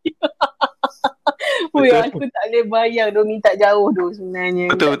tadi. Wui, aku tak boleh bayang dia ni tak jauh tu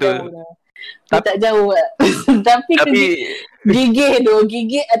sebenarnya. Betul. Tak jauh. Tapi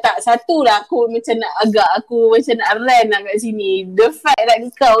gigih tak, satulah aku macam nak macam nak rant nak kat sini. The fact that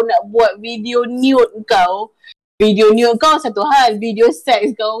kau nak buat video nude kau satu hal, video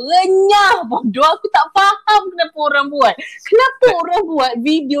seks kau renyah bodoh. Aku tak faham kenapa orang buat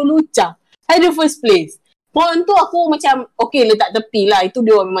video lucah in the first place. Point tu aku macam okay, letak tepi lah, itu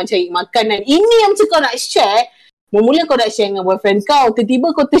dia memang cari makanan. Ini yang macam kau nak share, mula kau nak share dengan boyfriend kau,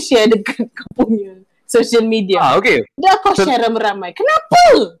 tiba-tiba kau tershare dekat kau punya social media. Okay. Dah kau share ramai-ramai.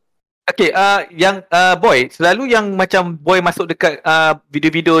 Kenapa? Okay, yang boy, selalu yang macam boy masuk dekat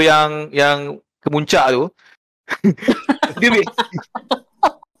video-video yang kemuncak tu.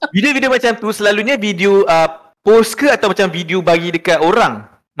 Video-video macam tu selalunya video post ke atau macam video bagi dekat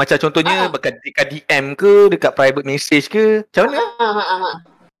orang? Macam contohnya dekat DM ke, dekat private message ke? Macam mana?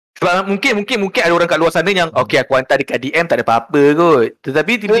 Sebab mungkin ada orang kat luar sana yang okay, aku hantar dekat DM tak ada apa-apa kot.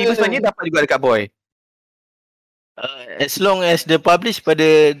 Tetapi tiba-tiba sebenarnya dapat juga dekat boy. As long as dia publish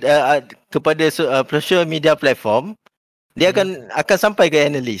kepada social media platform, dia akan sampai ke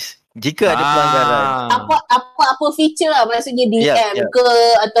analyst jika ada pelanggaran. Apa feature lah, maksudnya DM ke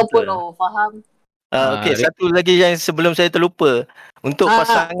ataupun faham. Okay, satu lagi yang sebelum saya terlupa. Untuk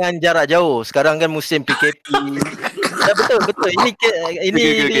pasangan jarak jauh, sekarang kan musim PKP. Ya, betul. Ini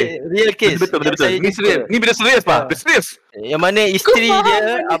real case. Betul. Ini benda serius, Pak. Benda serius. Yang mana isteri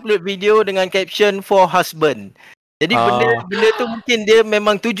dia upload video dengan caption for husband. Jadi benda tu mungkin dia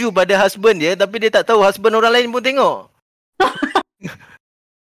memang tuju pada husband dia, tapi dia tak tahu husband orang lain pun tengok.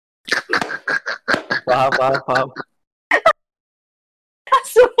 Faham.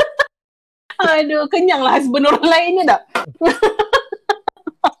 Aduh, kenyang lah husband orang lain ni tak?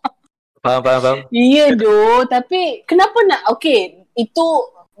 Faham. Ya doh, tapi kenapa nak, okay, itu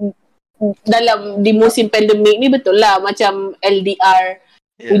di musim pandemik ni betul lah macam LDR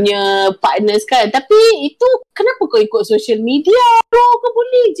punya partners kan, tapi itu kenapa kau ikut social media bro? Kau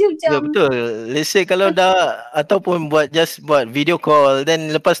boleh je macam betul. Let's say kalau dah ataupun buat video call,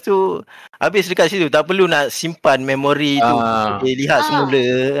 then lepas tu habis dekat situ, tak perlu nak simpan memori tu lihat semula.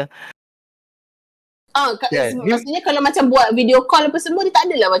 Maksudnya kalau macam buat video call apa semua, dia tak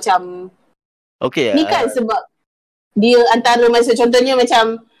adalah macam okay, ni kan sebab dia antara masa contohnya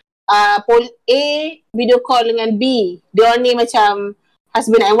macam A video call dengan B, dia ni macam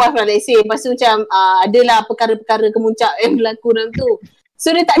husband and wife lah, let's say. Lepas tu macam adalah perkara-perkara kemuncak yang berlaku dalam tu.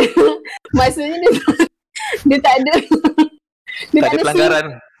 So dia tak ada maksudnya dia tak ada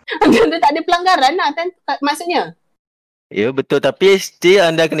pelanggaran. Dia tak ada pelanggaran lah kan, maksudnya. Ya betul, tapi still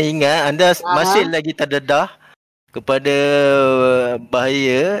anda kena ingat anda masih lagi terdedah kepada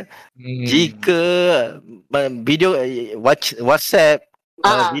bahaya jika video WhatsApp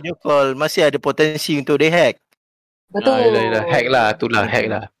video call masih ada potensi untuk dihack. Betul. Hack lah, itulah hack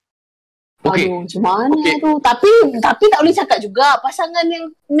lah. Okay. Aduh, macam mana tu? Tapi tak boleh cakap juga pasangan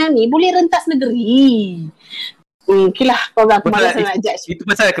yang ni boleh rentas negeri. Okay lah, kau malas nak judge. Itu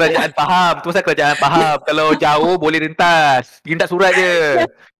pasal kerajaan faham. Kalau jauh boleh rentas. Pergi rentas surat je.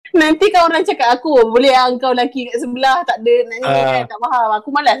 Nanti kau orang cakap aku, boleh kau lelaki kat sebelah tak ada nak kan, tak faham. Aku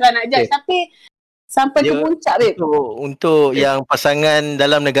malas lah nak judge. Tapi sampai ke puncak babe. Untuk yang pasangan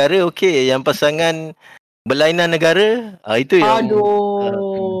dalam negara okey, yang pasangan berlainan negara itu yang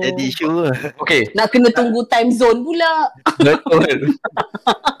jadi isu. Okey. Nak kena tunggu time zone pula. Betul.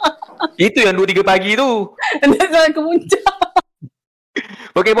 Itu yang 2-3 pagi tu. Nak sampai ke puncak.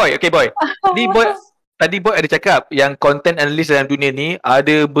 Okay boy. Tadi boy ada cakap yang content analyst dalam dunia ni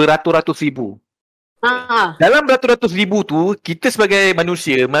ada beratus-ratus ribu. Dalam beratus-ratus ribu tu, kita sebagai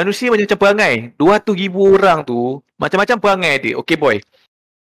manusia macam perangai. 200,000 orang tu macam-macam perangai dia. Okay boy,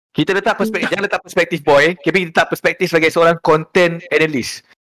 kita letak perspektif, jangan letak perspektif boy, kita letak perspektif sebagai seorang content analyst.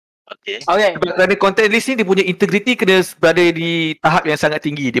 Okay. Kerana content analyst ni dia punya integriti kena berada di tahap yang sangat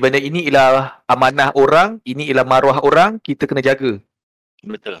tinggi. Di mana ini ialah amanah orang, ini ialah maruah orang, kita kena jaga.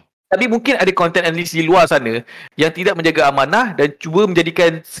 Betul. Tapi mungkin ada content analyst di luar sana yang tidak menjaga amanah dan cuba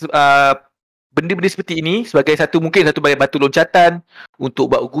menjadikan benda-benda seperti ini sebagai satu batu loncatan untuk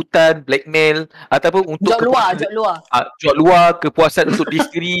buat ugutan, blackmail ataupun untuk jual luar, kepuasan untuk diri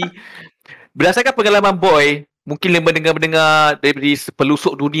sendiri. Berdasarkan pengalaman boy, mungkin mendengar dari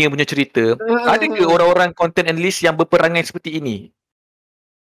pelusuk dunia punya cerita, ada ke orang-orang content analyst yang berperangai seperti ini?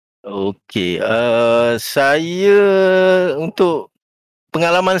 Okey, saya untuk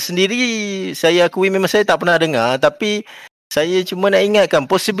pengalaman sendiri, saya akui memang saya tak pernah dengar, tapi saya cuma nak ingatkan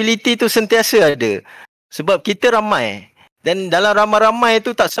possibility tu sentiasa ada. Sebab kita ramai dan dalam ramai-ramai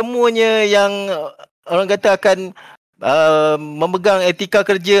tu tak semuanya yang orang kata akan memegang etika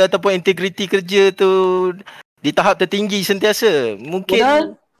kerja ataupun integriti kerja tu di tahap tertinggi sentiasa.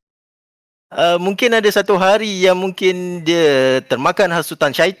 Mungkin ada satu hari yang mungkin dia termakan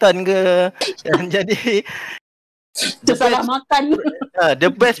hasutan syaitan ke, dan jadi tersalah makan. The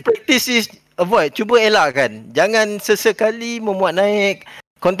best practice is avoid, cuba elakkan. Jangan sesekali memuat naik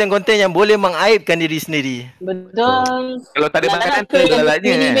konten-konten yang boleh mengaibkan diri sendiri. Betul. Kalau tak ada makanan tu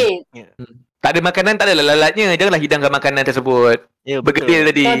lalatnya. Tak ada makanan, tak ada lalatnya. Janganlah hidangkan makanan tersebut. Ya, bergedil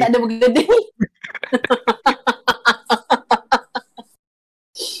tadi. Kalau tak ada bergedil.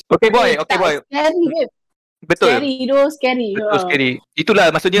 Okay boy. Scary, babe. Betul. Scary. Betul, scary. Itulah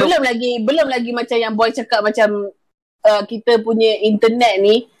maksudnya. Belum lagi macam yang boy cakap macam kita punya internet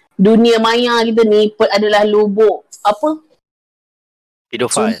ni, dunia maya kita ni adalah lubuk apa?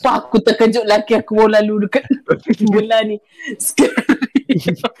 Pedophile. Sumpah aku terkejut laki aku baru lalu dekat bola ni.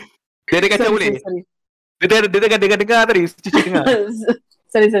 Dia ada kacau boleh? Dia dengar tadi. Cuci dengar.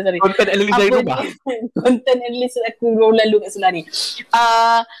 Sorry. Content analyst dari rumah. Content analyst aku baru lalu kat sebelah ni.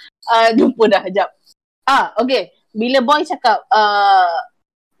 Lupa dah, sekejap. Okay. Bila boy cakap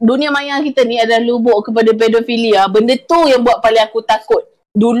dunia maya kita ni adalah lubuk kepada pedofilia, benda tu yang buat paling aku takut.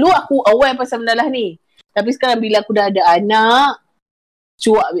 Dulu aku aware pasal benda lah ni. Tapi sekarang bila aku dah ada anak,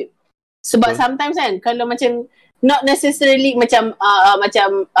 cuak babe. Sebab sometimes kan, kalau macam not necessarily macam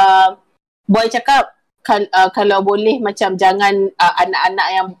boy cakap kalau boleh macam jangan anak-anak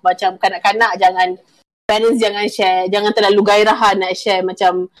yang macam kanak-kanak parents jangan share, jangan terlalu gairahan nak share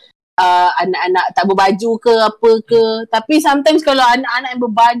macam anak-anak tak berbaju ke apa ke. Tapi sometimes kalau anak-anak yang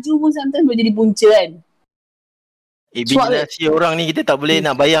berbaju pun sometimes boleh jadi punca kan. Imaginasi orang ni kita tak boleh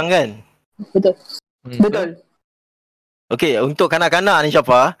nak bayang kan. Betul. Okey, untuk kanak-kanak ni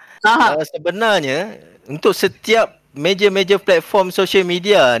Syafa, sebenarnya untuk setiap major platform social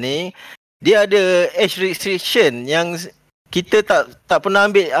media ni, dia ada age restriction yang kita tak pernah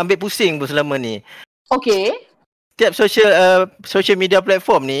ambil pusing pun selama ni. Okey. Setiap social media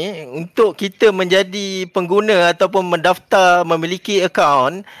platform ni, untuk kita menjadi pengguna ataupun mendaftar memiliki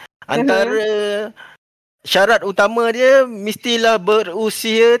akaun, antara syarat utama dia mestilah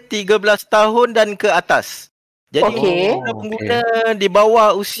berusia 13 tahun dan ke atas. Jadi pengguna di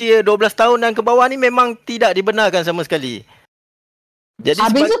bawah usia 12 tahun dan ke bawah ni memang tidak dibenarkan sama sekali. Jadi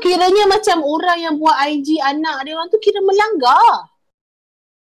habis tu kiranya macam orang yang buat IG anak dia orang tu kira melanggar.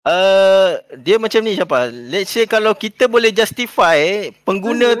 Dia macam ni siapa? Let's say kalau kita boleh justify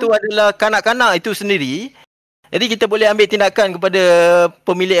pengguna tu adalah kanak-kanak itu sendiri, jadi kita boleh ambil tindakan kepada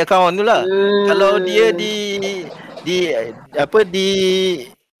pemilik akaun tu lah. Kalau dia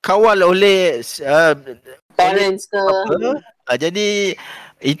dikawal oleh parents ke jadi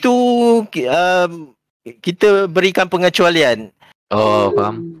itu kita berikan pengecualian.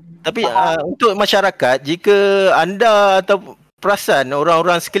 Faham. Tapi untuk masyarakat, jika anda atau perasan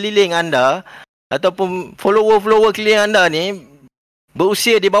orang-orang sekeliling anda ataupun follower keliling anda ni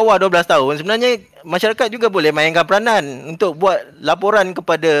berusia di bawah 12 tahun, sebenarnya masyarakat juga boleh mainkan peranan untuk buat laporan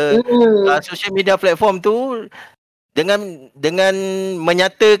kepada social media platform tu dengan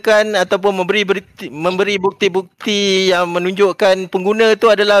menyatakan ataupun memberi bukti-bukti yang menunjukkan pengguna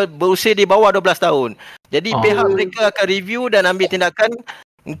tu adalah berusia di bawah 12 tahun. Jadi pihak mereka akan review dan ambil tindakan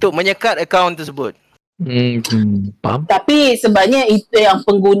untuk menyekat akaun tersebut. Faham. Tapi sebenarnya itu yang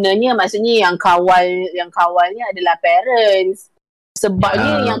penggunanya, maksudnya yang kawalnya adalah parents.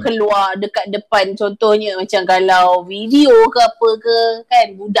 Sebabnya yang keluar dekat depan, contohnya macam kalau video ke apa ke kan,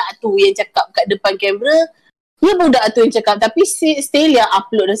 budak tu yang cakap kat depan kamera, Ya budak tu yang cakap. Tapi still yang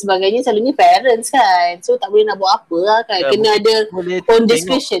upload dan sebagainya selalunya parents kan. So tak boleh nak buat apa lah kan. Kena ada own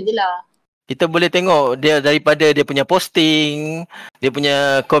discretion je lah. Kita boleh tengok dia daripada dia punya posting, dia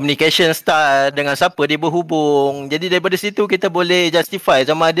punya communication style dengan siapa dia berhubung. Jadi daripada situ kita boleh justify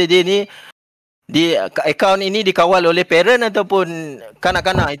sama ada dia ni di akaun ini dikawal oleh parent ataupun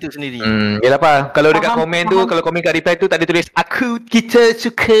kanak-kanak itu sendiri. Yalah apa? Kalau dekat komen tu, kalau komen kat reply tu tak ada tulis kita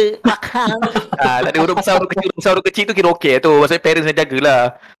suka akaun. Tak ada huruf besar huruf kecil tu kira okey tu. Maksudnya parents nak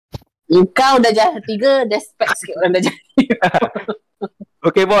jagalah. Kau dah jadi 3, dah spek sikit orang dah jadi.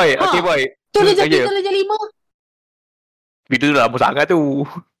 Okay boy. Tu dah jadi 5. Itu dah lama sangat tu.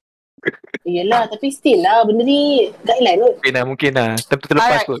 Yelah, tapi still lah benda ni guideline kot. Mungkin lah.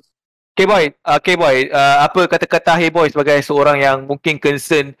 Terlepas kot. Okay boy, apa kata-kata Hey Boy sebagai seorang yang mungkin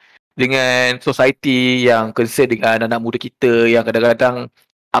concern dengan society, yang concern dengan anak muda kita yang kadang-kadang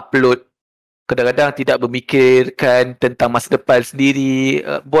upload, kadang-kadang tidak memikirkan tentang masa depan sendiri.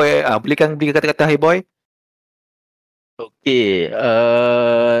 Boy, bolehkan beri kata-kata Hey Boy? Okey,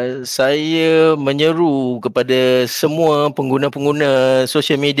 saya menyeru kepada semua pengguna-pengguna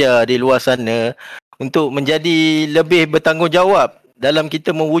sosial media di luar sana untuk menjadi lebih bertanggungjawab dalam kita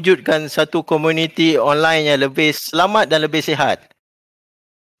mewujudkan satu komuniti online yang lebih selamat dan lebih sihat.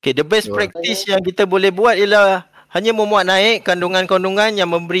 Okay, the best practice yang kita boleh buat ialah hanya memuat naik kandungan-kandungan yang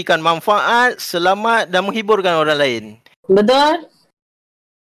memberikan manfaat, selamat dan menghiburkan orang lain. Betul.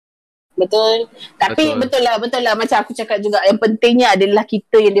 Tapi betul lah macam aku cakap juga, yang pentingnya adalah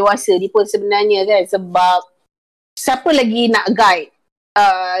kita yang dewasa ni pun sebenarnya kan, sebab siapa lagi nak guide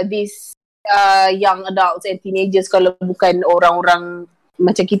this young adults and teenagers kalau bukan orang-orang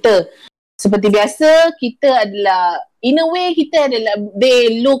macam kita. Seperti biasa, kita adalah, in a way kita adalah,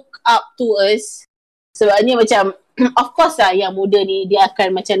 they look up to us. Sebabnya macam of course lah yang muda ni dia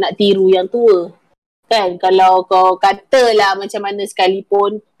akan macam nak tiru yang tua kan. Kalau kau katalah macam mana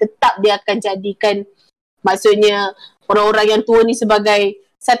sekalipun, tetap dia akan jadikan, maksudnya orang-orang yang tua ni sebagai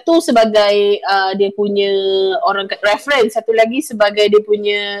dia punya orang reference, satu lagi sebagai dia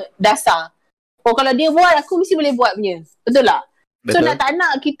punya dasar. Kalau dia buat, aku mesti boleh buat punya. Betul tak? Betul. So tak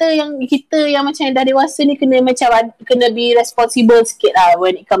nak kita yang macam dah dewasa ni kena be responsible sikit lah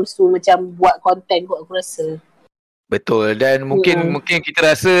when it comes to macam buat content kot, aku rasa. Betul. Dan mungkin kita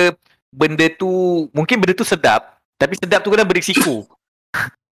rasa benda tu sedap, tapi sedap tu kadang berisiko.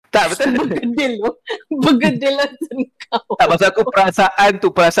 Tak, betul? Bergedil lah kau. Tak, maksud aku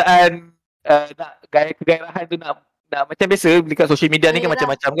perasaan nak kegairahan tu nak macam biasa dekat social media ni kan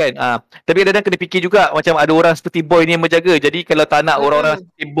macam-macam kan. Tapi kadang-kadang kena fikir juga macam ada orang seperti Boy ni yang menjaga. Jadi kalau tak nak orang-orang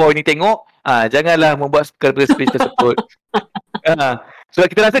seperti Boy ni tengok, janganlah membuat perkara seperti tersebut. So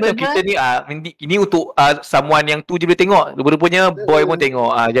kita rasa macam kita ni ini untuk someone yang tu je boleh tengok. Rupanya Boy pun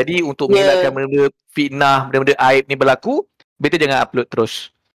tengok. Jadi untuk mengelakkan benda-benda fitnah, benda-benda aib ni berlaku, better jangan upload terus.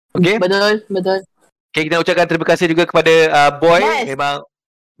 Okay? Betul. Okay, kita ucapkan terima kasih juga kepada Boy. Yes.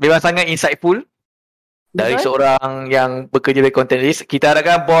 Memang sangat insightful. Dari seorang yang bekerja dari content list. Kita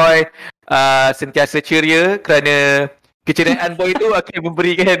harapkan Boy sentiasa ceria kerana keceriaan Boy itu akan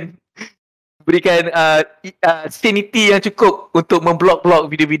memberikan sanity yang cukup untuk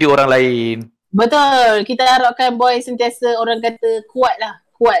memblok-blok video-video orang lain. Betul. Kita harapkan Boy sentiasa, orang kata, kuat lah.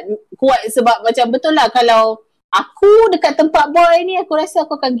 Kuat sebab macam betul lah, kalau aku dekat tempat Boy ni, aku rasa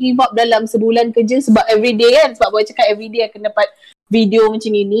aku akan give up dalam sebulan kerja sebab everyday kan. Sebab Boy cakap everyday akan dapat video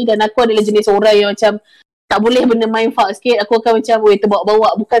macam ini, dan aku adalah jenis orang yang macam tak boleh benda main fak sikit. Aku akan macam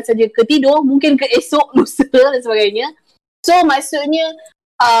terbawa-bawa, bukan saja ke tidur, mungkin ke esok, lusa dan sebagainya. So maksudnya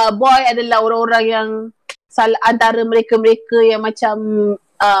Boy adalah orang-orang yang antara mereka-mereka yang macam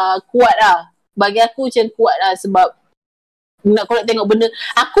kuat lah. Bagi aku macam kuat lah, sebab aku nak tengok benda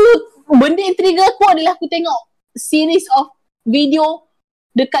yang trigger aku adalah aku tengok series of video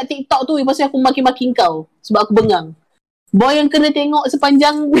dekat TikTok tu, lepas tu aku maki-maki kau sebab aku bengang. Boy yang kena tengok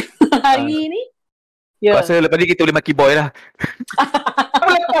sepanjang hari ni. Yeah. Rasa lepas ni kita boleh maki Boy lah.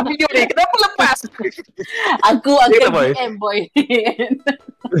 Kenapa lepas video ni? Kenapa lepas? Aku akan DM Boy.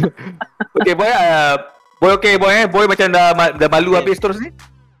 Okay Boy, Boy okay Boy Boy macam dah malu habis terus ni.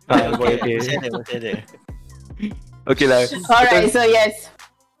 Boy okay. Masih ada. Okay lah. Alright, so yes.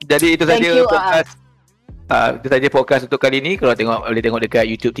 Jadi itu saja podcast. Itu saja podcast untuk kali ni. Kalau boleh tengok dekat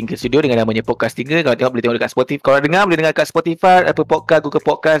YouTube Tinker Studio dengan namanya Podcast Tinker. Kalau tengok boleh tengok dekat Spotify. Kalau dengar boleh dengar dekat Spotify, Apple Podcast, Google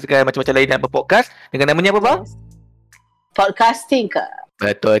Podcast dengan macam-macam lain Apple Podcast dengan namanya apa bang? Podcast Tinker.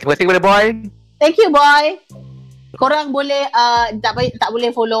 Betul. Terima kasih kepada Boy. Thank you Boy. Korang boleh tak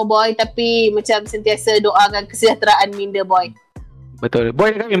boleh follow Boy, tapi macam sentiasa doakan kesejahteraan minda Boy. Betul.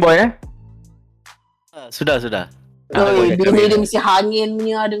 Boy dekat Boy Sudah. Dia mesti hangin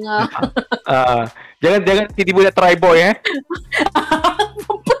punya dengar. Jangan tiba-tiba nak try boy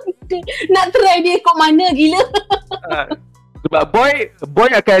Nak try dia ikut mana gila. Sebab boy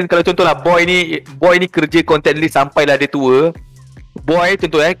akan, kalau contohlah boy ni kerja content list sampailah dia tua. Boy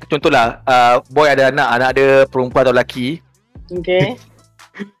contohlah boy ada anak dia perempuan atau lelaki. Okay.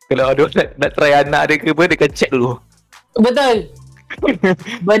 Kalau ada nak try anak dia ke apa, dia akan check dulu. Betul.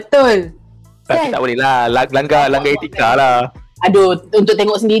 Betul. Tapi tak boleh lah, langgar etika lah. Aduh, untuk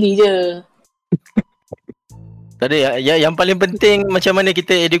tengok sendiri je. Tadi yang paling penting macam mana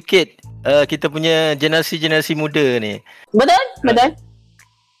kita educate kita punya generasi muda ni. Betul.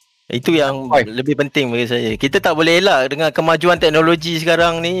 Itu yang lebih penting bagi saya. Kita tak boleh elak dengan kemajuan teknologi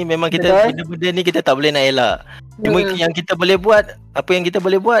sekarang ni. Memang kita benda-benda ni kita tak boleh nak elak. Cuma yang kita boleh buat, apa yang kita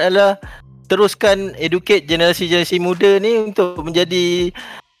boleh buat adalah teruskan educate generasi muda ni untuk menjadi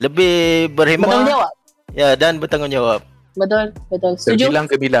lebih berhemah. Bertanggungjawab. Ya, dan bertanggungjawab. Betul. Setuju.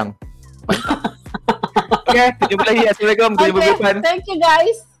 Kebilang. Mantap. Okay, jumpa lagi. Assalamualaikum. Okay, thank you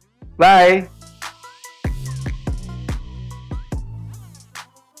guys. Bye.